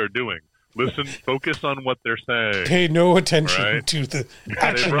watch what they are doing. Listen. Focus on what they're saying. Pay no attention to the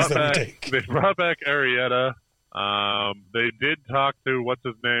actions that we take. They brought back Arrieta. They did talk to what's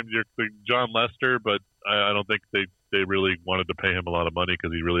his name, John Lester, but I don't think they really wanted to pay him a lot of money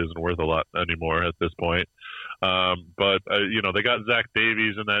because he really isn't worth a lot anymore at this point. But they got Zach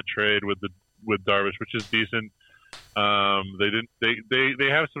Davies in that trade with Darvish, which is decent. They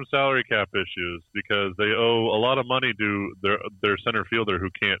have some salary cap issues because they owe a lot of money to their center fielder who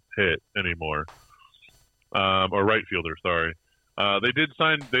can't hit anymore, or right fielder. Sorry. They did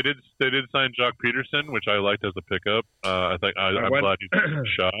sign Jock Peterson, which I liked as a pickup. I'm glad he's getting a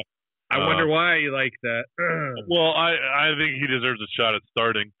shot. I wonder why you like that. Well, I think he deserves a shot at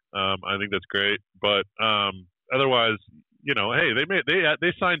starting. I think that's great, but otherwise, hey,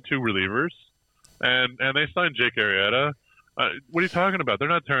 they signed 2 relievers, and they signed Jake Arrieta. What are you talking about? They're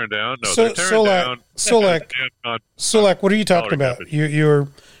not tearing down. No, they're tearing down. Solak, what are you talking about? You're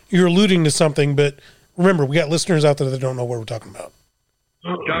alluding to something, but remember, we got listeners out there that don't know what we're talking about.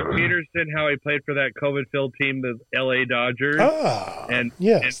 Jock Peterson, how he played for that COVID-filled team, the L.A. Dodgers. And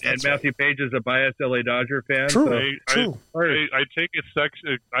Matthew Paige is a biased L.A. Dodger fan. True. I take a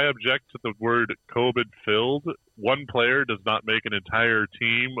section. I object to the word COVID-filled. One player does not make an entire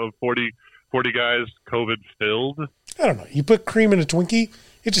team of 40 guys COVID-filled. I don't know. You put cream in a Twinkie,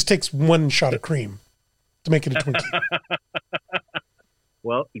 it just takes one shot of cream to make it a Twinkie.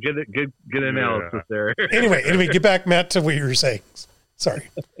 Well, good analysis there. Anyway, get back, Matt, to what you were saying. Sorry.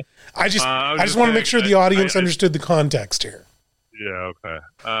 I just want to make sure the audience understood the context here. Yeah, okay.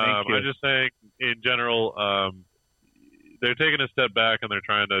 I'm just saying, in general, they're taking a step back and they're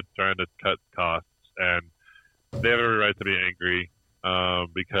trying to cut costs, and they have every right to be angry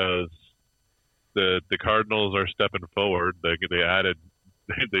because the Cardinals are stepping forward. They've had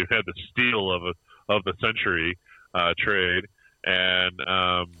the steal of the century trade, and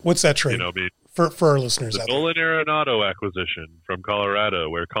what's that trade? For our listeners the out there. Nolan Arenado acquisition from Colorado,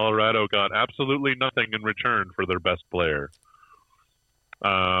 where Colorado got absolutely nothing in return for their best player.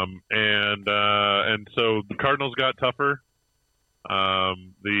 And so the Cardinals got tougher.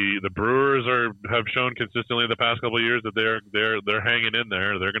 The Brewers have shown consistently the past couple of years that they're hanging in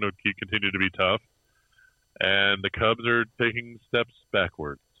there. They're going to continue to be tough. And the Cubs are taking steps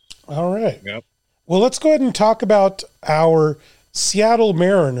backwards. All right. Yep. Well, let's go ahead and talk about our Seattle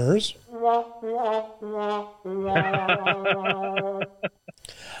Mariners. I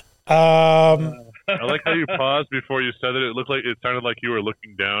like how you paused before you said it. It sounded like you were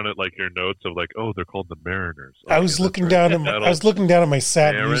looking down at your notes of they're called the Mariners. Okay, I was looking down at my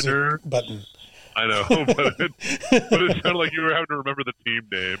sad music button. I know, but it sounded like you were having to remember the team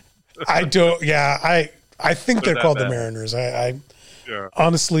name. I don't. Yeah, I think they're called the Mariners.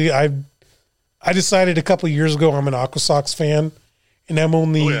 Honestly, I decided a couple of years ago I'm an Aqua Sox fan, and I'm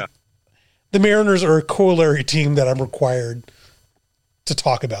only the Mariners are a corollary team that I'm required to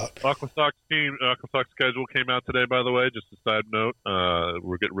talk about. Aqua Sox schedule came out today, by the way. Just a side note,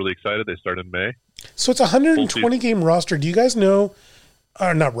 we're getting really excited. They start in May. So it's a 120 game roster. Do you guys know?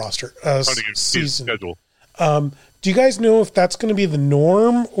 Not roster. Season schedule. Do you guys know if that's going to be the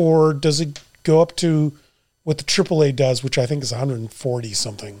norm, or does it go up to what the AAA does, which I think is 140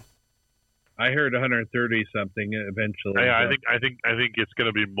 something? I heard 130 something eventually. I think it's going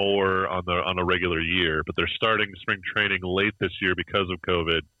to be more on a regular year, but they're starting spring training late this year because of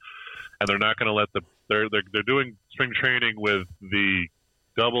COVID, and they're not going to let they're doing spring training with the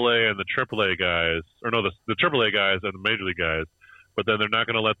AA and the AAA guys, or no, the AAA guys and the Major League guys, but then they're not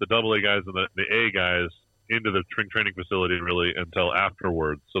going to let the AA guys and the A guys into the spring training facility really until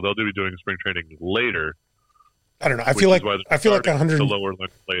afterwards. So they'll be doing spring training later. I don't know. I feel like 100 lower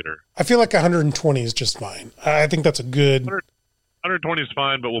later. I feel like 120 is just fine. I think that's a good. 120 is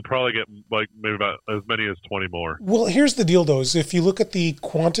fine, but we'll probably get maybe about as many as 20 more. Well, here's the deal, though: is if you look at the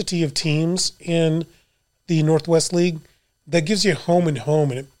quantity of teams in the Northwest League, that gives you home and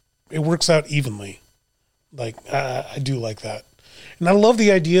home, and it works out evenly. I do like that, and I love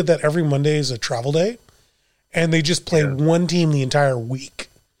the idea that every Monday is a travel day, and they just play one team the entire week.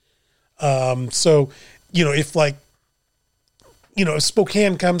 So. If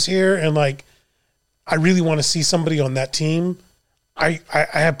Spokane comes here and I really want to see somebody on that team, I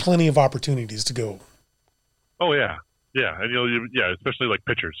have plenty of opportunities to go. Oh yeah, and especially like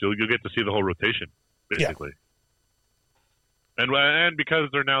pitchers, you'll get to see the whole rotation basically. Yeah. And because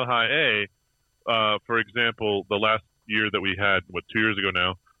they're now high A, for example, the last year that we had 2 years ago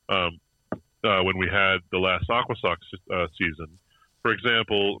now, when we had the last Aqua Sox season, for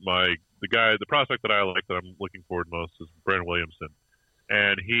example, the prospect that I like that I'm looking forward most is Brandon Williamson,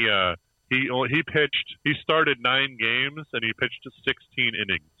 and he pitched. He started 9 games and he pitched 16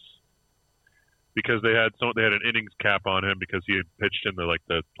 innings because they had an innings cap on him because he had pitched in the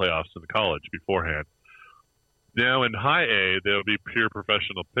playoffs in the college beforehand. Now in high A, they'll be pure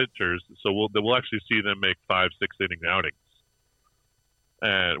professional pitchers, so we'll actually see them make 5-6 inning outings,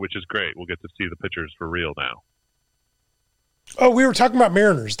 which is great. We'll get to see the pitchers for real now. Oh, we were talking about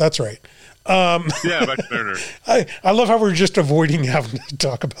Mariners. That's right. Yeah, back to Mariners. I love how we're just avoiding having to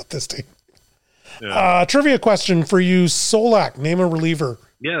talk about this team. Yeah. Trivia question for you, Solack. Name a reliever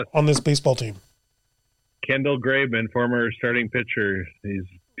on this baseball team. Kendall Graveman, former starting pitcher. He's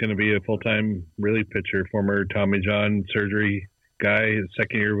going to be a full-time relief pitcher, former Tommy John surgery guy, his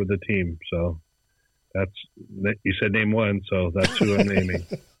second year with the team. So you said name one, so that's who I'm naming.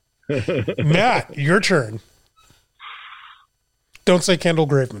 Matt, your turn. Don't say Kendall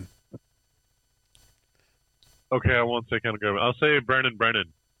Graveman. Okay, I won't say Kendall Graveman. I'll say Brennan.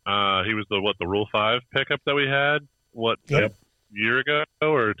 He was the Rule 5 pickup that we had, a year ago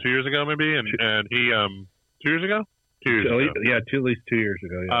or 2 years ago maybe, and he 2 years ago? 2 years ago. Yeah, at least 2 years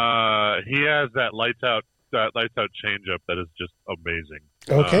ago. Yeah. He has that lights out changeup that is just amazing.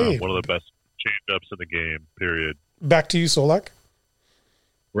 Okay. One of the best changeups in the game, period. Back to you, Solack.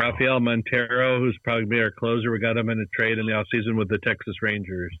 Rafael Montero, who's probably be our closer. We got him in a trade in the offseason with the Texas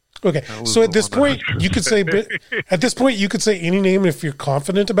Rangers. Okay. So at this point, you could say any name if you're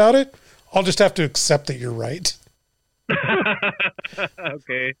confident about it. I'll just have to accept that you're right.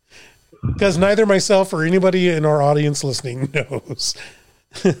 Okay. Because neither myself or anybody in our audience listening knows.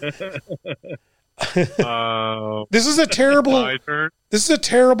 This is a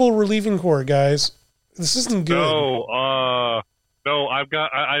terrible relieving core, guys. This isn't good. No, I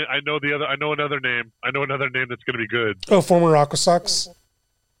know another name. I know another name that's going to be good. Oh, former Aqua Sox?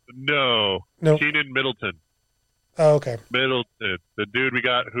 No. Keenan Middleton. Oh, okay. Middleton, the dude we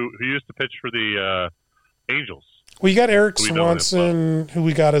got who used to pitch for the Angels. We got Eric Swanson, who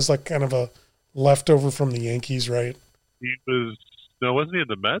we got as like kind of a leftover from the Yankees, right? Wasn't he in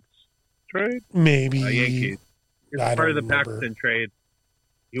the Mets trade? Maybe. Yankees. It's part of the Paxton trade.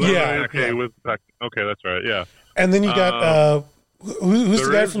 Okay, with Paxton. Okay, that's right. Yeah. And then you got who's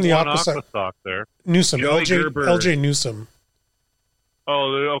the guy from the Aqua Sox there? Newsom, LJ Newsom.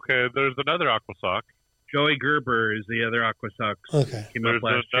 Oh, okay. There's another Aqua Sox. Joey Gerber is the other Aqua Sox. Okay.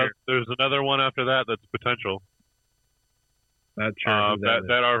 There's another one after that that's potential. Not sure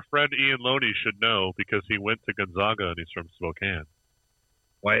that our friend Ian Loney should know because he went to Gonzaga and he's from Spokane.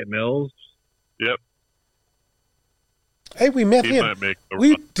 Wyatt Mills? Yep. Hey, we met him.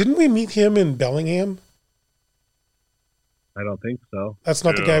 Didn't we meet him in Bellingham? I don't think so. That's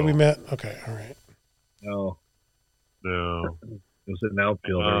not the guy we met? Okay, all right. No. It was an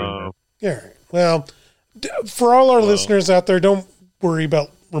outfielder. Yeah, all right. Well, for all our listeners out there, don't worry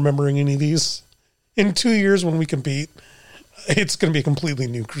about remembering any of these. In 2 years when we compete, it's going to be a completely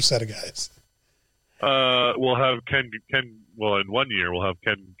new set of guys. We'll have Ken. Well, in 1 year we'll have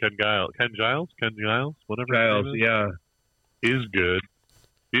Ken Giles, whatever. Giles, yeah, he's good.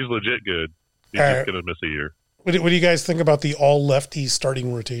 He's legit good. He's just going to miss a year. What do you guys think about the all lefty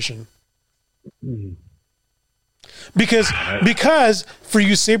starting rotation? Because for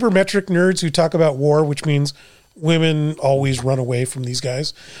you sabermetric nerds who talk about war, which means women always run away from these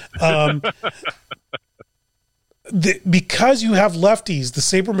guys. Because you have lefties, the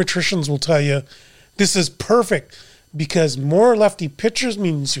sabermetricians will tell you this is perfect because more lefty pitchers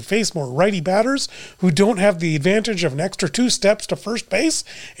means you face more righty batters who don't have the advantage of an extra 2 steps to first base,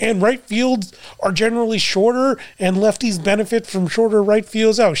 and right fields are generally shorter and lefties benefit from shorter right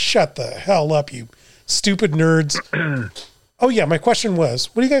fields. Oh, shut the hell up, you stupid nerds. Oh yeah, my question was,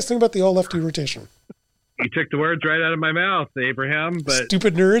 what do you guys think about the all lefty rotation? You took the words right out of my mouth, Abraham. But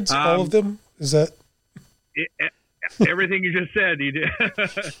stupid nerds, all of them? Is that everything you just said? You did.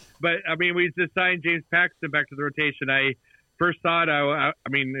 But I mean, we just signed James Paxton back to the rotation. I first thought, I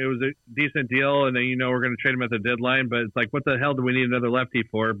mean, it was a decent deal, and then we're going to trade him at the deadline. But it's like, what the hell do we need another lefty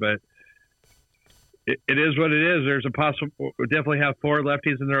for? But it is what it is. There's we definitely have 4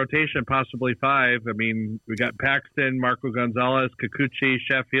 lefties in the rotation, possibly 5. I mean, we got Paxton, Marco Gonzalez, Kikuchi,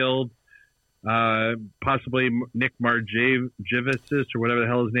 Sheffield, possibly Nick Margevicis or whatever the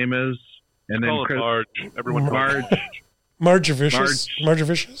hell his name is. And then Marge. Everyone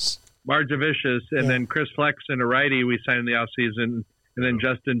Margevicius. Marjavicius, and then Chris Flexen, a righty, we signed in the offseason, and then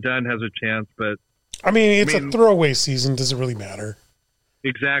Justin Dunn has a chance. But I mean, it's a throwaway season. Does it really matter?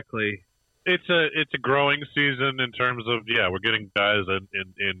 Exactly. It's a growing season in terms of we're getting guys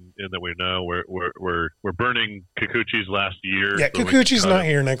in that we know we're burning Kikuchi's last year. Yeah, so Kikuchi's not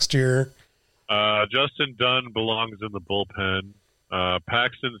here next year. Justin Dunn belongs in the bullpen.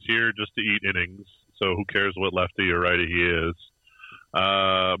 Paxton's here just to eat innings, so who cares what lefty or righty he is.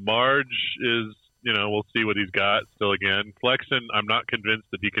 Marge is, we'll see what he's got still again. Flexen, I'm not convinced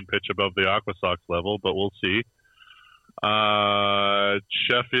that he can pitch above the Aqua Sox level, but we'll see.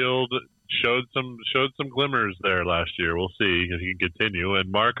 Sheffield showed some glimmers there last year. We'll see if he can continue.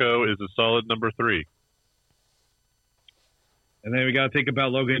 And Marco is a solid number 3. And then we got to think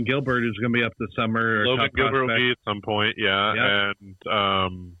about Logan Gilbert, who's going to be up this summer. Logan Gilbert will be at some point, and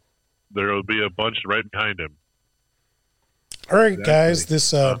there will be a bunch right behind him. All right, guys,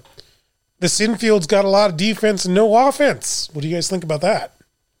 this infield's got a lot of defense and no offense. What do you guys think about that?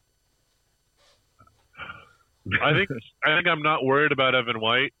 I think I'm not worried about Evan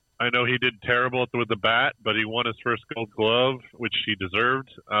White. I know he did terrible with the bat, but he won his first Gold Glove, which he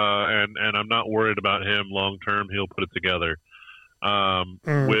deserved. And I'm not worried about him long term. He'll put it together.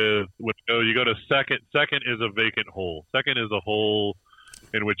 With you go to second. Second is a vacant hole. Second is a hole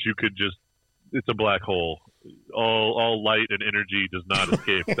in which you could it's a black hole. All light and energy does not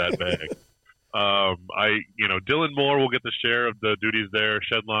escape that bag. Dylan Moore will get the share of the duties there.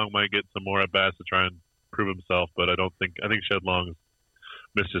 Shedlong might get some more at bats to try and prove himself, but I think Shedlong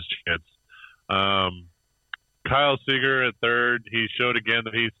missed his chance. Kyle Seager at third. He showed again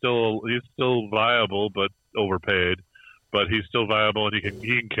that he's still viable, but overpaid. But he's still viable and he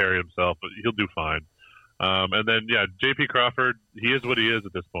can carry himself. But he'll do fine. And then J.P. Crawford. He is what he is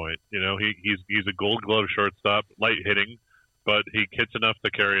at this point. He's a Gold Glove shortstop, light hitting, but he hits enough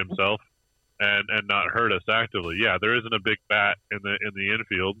to carry himself and not hurt us actively. Yeah, there isn't a big bat in the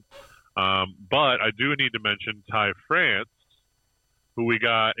infield. But I do need to mention Ty France, who we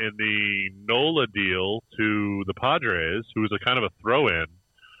got in the Nola deal to the Padres, who was a kind of a throw-in,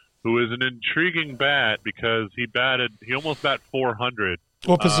 who is an intriguing bat because he almost bat 400.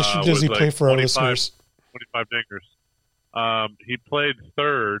 What position does he play for our listeners? 25 dingers. He played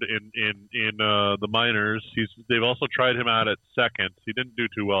third in the minors. They've also tried him out at second. He didn't do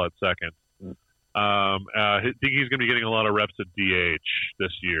too well at second. I think he's going to be getting a lot of reps at DH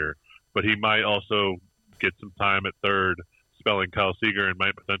this year, but he might also get some time at third, spelling Kyle Seager, and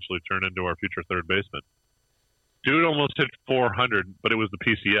might potentially turn into our future third baseman. Dude almost hit 400, but it was the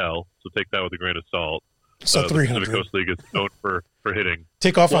PCL, so take that with a grain of salt. So 300. The Pacific Coast League is known for hitting.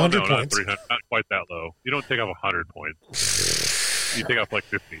 Take off 100 points. Not quite that low. You don't take off 100 points. You take off like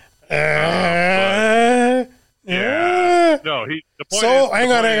 50. No, the point is...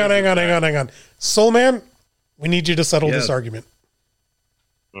 Hang on. Soulman, we need you to settle this argument.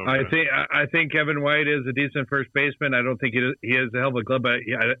 Okay. I think Evan White is a decent first baseman. I don't think he has a hell of a glove, but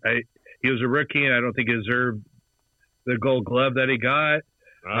he was a rookie, and I don't think he deserved the Gold Glove that he got.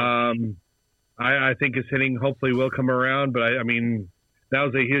 I think his hitting hopefully will come around, but I mean, that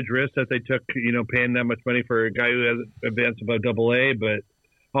was a huge risk that they took, paying that much money for a guy who has advanced above AA, but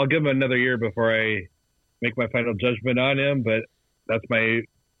I'll give him another year before I make my final judgment on him, but that's my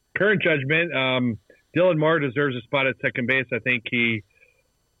current judgment. Dylan Moore deserves a spot at second base. I think he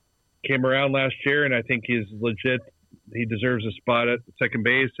came around last year, and I think he's legit. He deserves a spot at second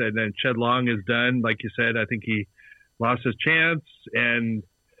base, and then Ched Long is done. Like you said, I think he lost his chance, and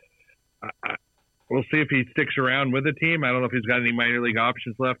we'll see if he sticks around with the team. I don't know if he's got any minor league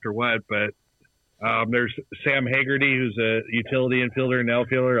options left or what, but there's Sam Haggerty, who's a utility infielder and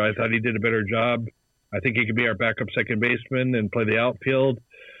outfielder. I thought he did a better job. I think he could be our backup second baseman and play the outfield.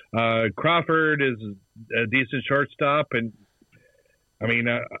 Crawford is a decent shortstop, and I mean,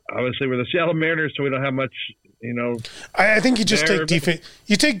 obviously we're the Seattle Mariners, so we don't have much, I think you just take defense.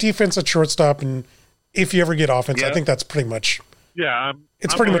 You take defense at shortstop, and if you ever get offense, I think that's pretty much. Yeah,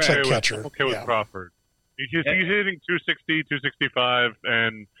 it's pretty much like catcher. I'm okay with Crawford. He's hitting 260, 265,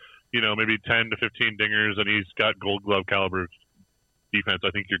 and maybe 10 to 15 dingers, and he's got Gold Glove caliber defense.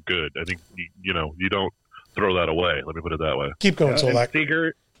 I think you're good. I think you don't throw that away. Let me put it that way. Keep going, Solack.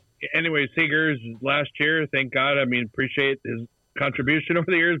 Seager's last year. Thank God. I mean, appreciate his contribution over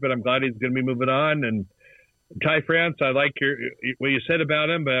the years, but I'm glad he's going to be moving on. And Ty France, I like what you said about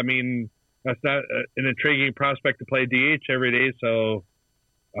him, but I mean, that's not an intriguing prospect to play DH every day. So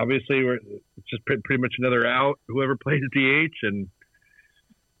obviously, it's just pretty much another out. Whoever plays DH, and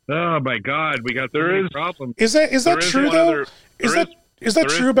oh my God, we got so problems. Is that true though? Is that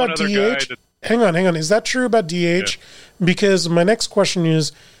true about DH? Hang on. Is that true about DH? Yeah. Because my next question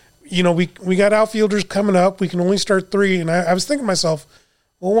is, we got outfielders coming up. We can only start 3. And I was thinking to myself,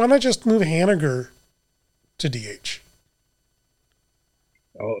 well, why not just move Haniger to DH?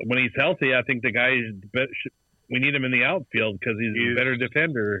 When he's healthy, I think the guy we need him in the outfield because he's a better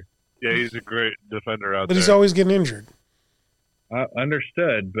defender. Yeah, he's a great defender out there. But he's always getting injured.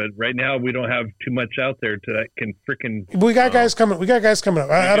 Understood, but right now we don't have too much out there that can freaking. We got guys coming. We got guys coming up.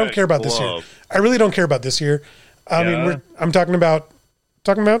 I don't care about this year. I really don't care about this year. I mean, I'm talking about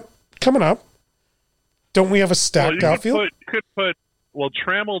coming up. Don't we have a stacked outfield?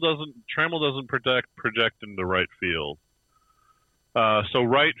 Trammell doesn't project into right field. So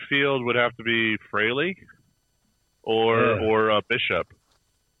right field would have to be Fraley or Bishop.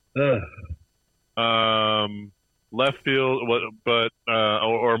 Left field,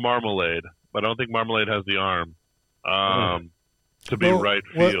 or Marmalade. But I don't think Marmalade has the arm to be right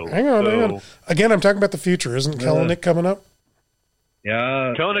field. Hang on. Again, I'm talking about the future. Isn't Kellenic coming up?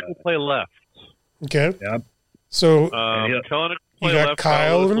 Yeah. Kellenic will play left. Okay. Yeah. So Kellenic will play you got left.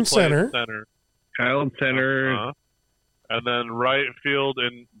 Kyle in center. Kyle in center. And then right field,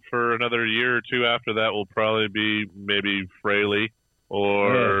 and for another year or 2 after that, will probably be maybe Fraley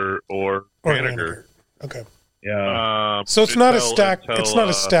or Haniger. Okay. Yeah. So it's not as stacked. It's not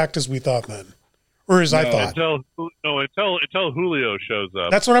as stacked as we thought then, or as I thought. Until Julio shows up.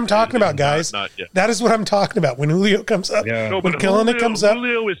 That's what I'm talking about, guys. Not yet. That is what I'm talking about. When Julio comes up, when Kellenic comes up,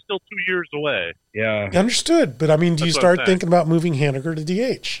 Julio is still 2 years away. Yeah. Understood. But I mean, do you start thinking about moving Haniger to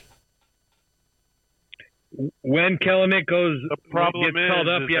DH? When Kellenic gets called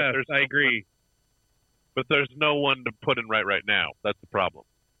up, yes, I agree. But there's no one to put in right now. That's the problem.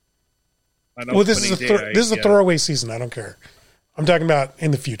 Well, this is a throwaway season. I don't care. I'm talking about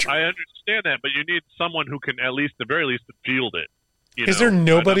in the future. I understand that, but you need someone who can at the very least field it. Is there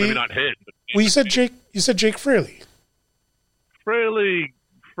nobody? Maybe not hit. Well, you said Jake Fraley. Fraley.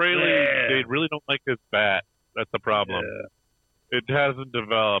 They really don't like his bat. That's the problem. Yeah. It hasn't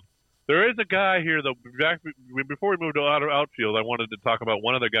developed. There is a guy here though. Before we moved to outfield, I wanted to talk about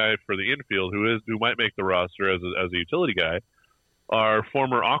one other guy for the infield who might make the roster as a utility guy. Our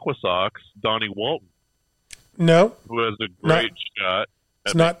former Aqua Sox, Donnie Walton. No, who has a great shot.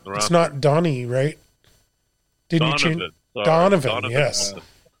 It's not Donnie, right? Didn't he change? Donovan, yes.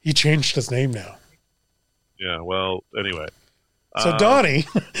 He changed his name now. Yeah. Well, anyway. So Donnie.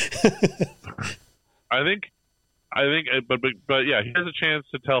 I think, but yeah, he has a chance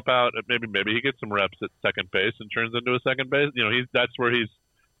to help out. Maybe he gets some reps at second base and turns into a second base. That's where his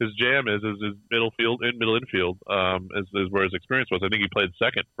jam is middle infield. Is where his experience was. I think he played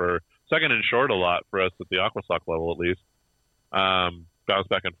second and short a lot for us at the Aqua Sox level at least. Bounce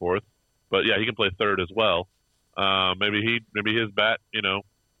back and forth, but yeah, he can play third as well. Maybe his bat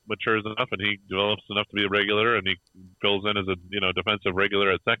matures enough and he develops enough to be a regular, and he fills in as a defensive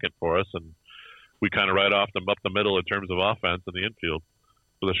regular at second for us, and we kind of write off them up the middle in terms of offense in the infield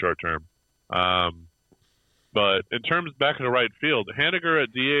for the short term. But in terms back to the right field, Haniger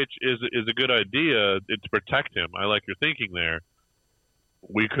at DH is a good idea to protect him. I like your thinking there.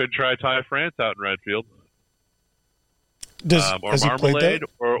 We could try Ty France out in right field, or Marmalade,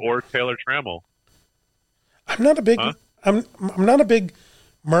 or Taylor Trammell. I'm not a big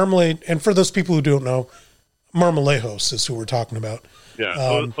Marmalade, and for those people who don't know, Marmalejos is who we're talking about. Yeah,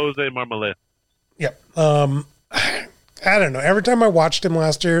 Jose Marmalejos. Yep. I don't know. Every time I watched him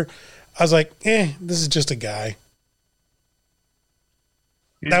last year, I was like, this is just a guy.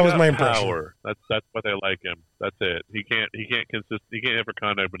 That was my impression. Power. That's what they like him. That's it. He can't hit for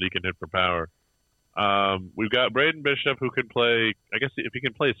contact, but he can hit for power. We've got Braden Bishop who can play. I guess if he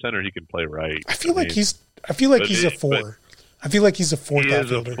can play center, he can play right. I feel like he's a 4. I feel like he's a 4th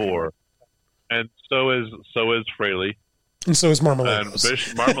outfielder. He is a 4, and so is Fraley, and so is Marmalejos.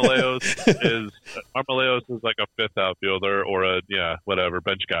 And Marmalejos is like a 5th outfielder or a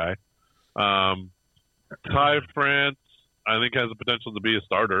bench guy. Ty France, I think, has the potential to be a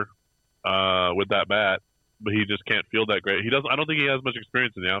starter with that bat, but he just can't field that great. I don't think he has much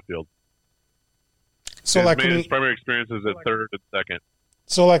experience in the outfield. So, his primary experience is at third and second.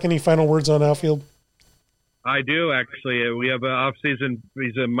 So, any final words on outfield? I do, actually. We have an off-season.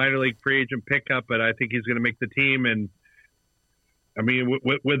 He's a minor league free agent pickup, but I think he's going to make the team. And I mean,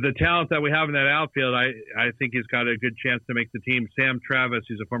 with the talent that we have in that outfield, I think he's got a good chance to make the team. Sam Travis,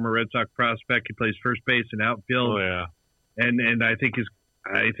 he's a former Red Sox prospect. He plays first base and outfield. Oh yeah. And I think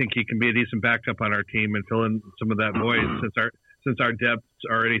he can be a decent backup on our team and fill in some of that void since our depth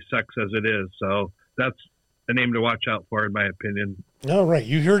already sucks as it is. So that's a name to watch out for, in my opinion. All right,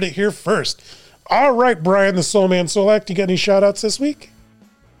 you heard it here first. All right, Brian the Soulman Solack, you got any shout outs this week?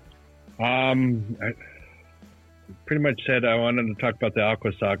 No, pretty much said I wanted to talk about the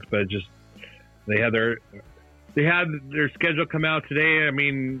Aqua Sox, but just they had their schedule come out today. I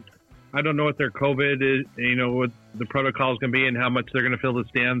mean, I don't know what their COVID is, what the protocol is going to be and how much they're going to fill the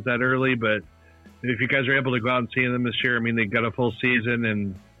stands that early. But if you guys are able to go out and see them this year, I mean, they got a full season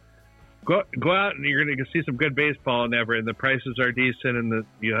and go out and you're going to see some good baseball in Everett. And the prices are decent and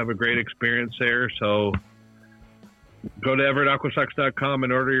you have a great experience there. So go to everettaquasox.com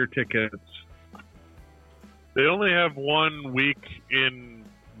and order your tickets. They only have 1 week in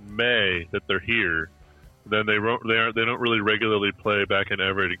May that they're here. Then they don't really regularly play back in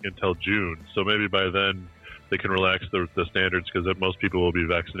Everett until June. So maybe by then they can relax the standards because most people will be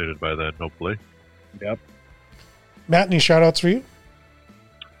vaccinated by then, hopefully. Yep. Matt, any shout-outs for you?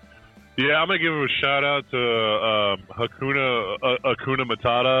 Yeah, I'm going to give a shout-out to Hakuna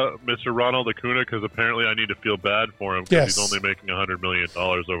Matata, Mr. Ronald Acuna, because apparently I need to feel bad for him because he's only making $100 million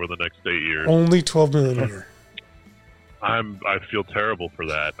over the next 8 years. Only $12 million a year. I feel terrible for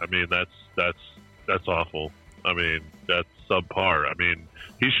that. I mean, that's awful. I mean, that's subpar. I mean,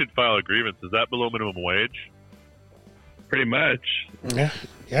 he should file a grievance. Is that below minimum wage? Pretty much. Yeah.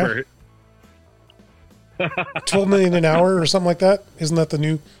 $12 million an hour or something like that. Isn't that the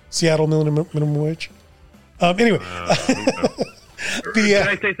new Seattle minimum wage? Anyway. Can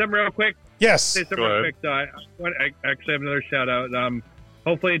I say something real quick? Yes. Say something real quick. I actually have another shout out.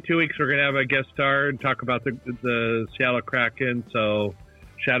 Hopefully in 2 weeks we're going to have a guest star and talk about the Seattle Kraken. So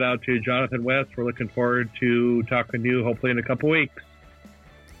shout out to Jonathan West. We're looking forward to talking to you hopefully in a couple weeks.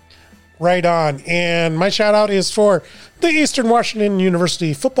 Right on. And my shout out is for the Eastern Washington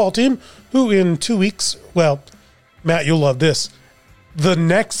University football team, who in 2 weeks, well, Matt, you'll love this. The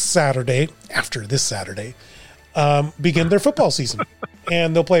next Saturday, after this Saturday, begin their football season.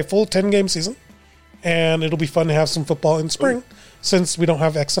 And they'll play a full 10-game season. And it'll be fun to have some football in spring since we don't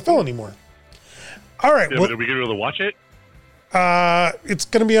have XFL anymore. All right. Yeah, well, are we going to be able to watch it? It's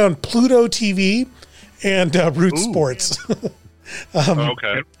going to be on Pluto TV and Root Sports.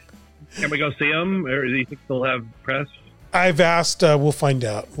 Okay. Can we go see them, or do you think they'll have press? I've asked. We'll find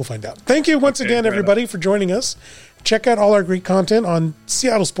out. Thank you once again, everybody, for joining us. Check out all our great content on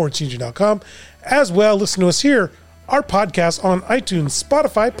SeattleSportsUnion.com. As well, listen to us here, our podcast on iTunes,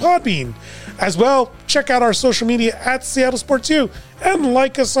 Spotify, Podbean. As well, check out our social media at Seattle Sports U and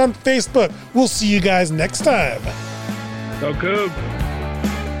like us on Facebook. We'll see you guys next time. Go Cougs.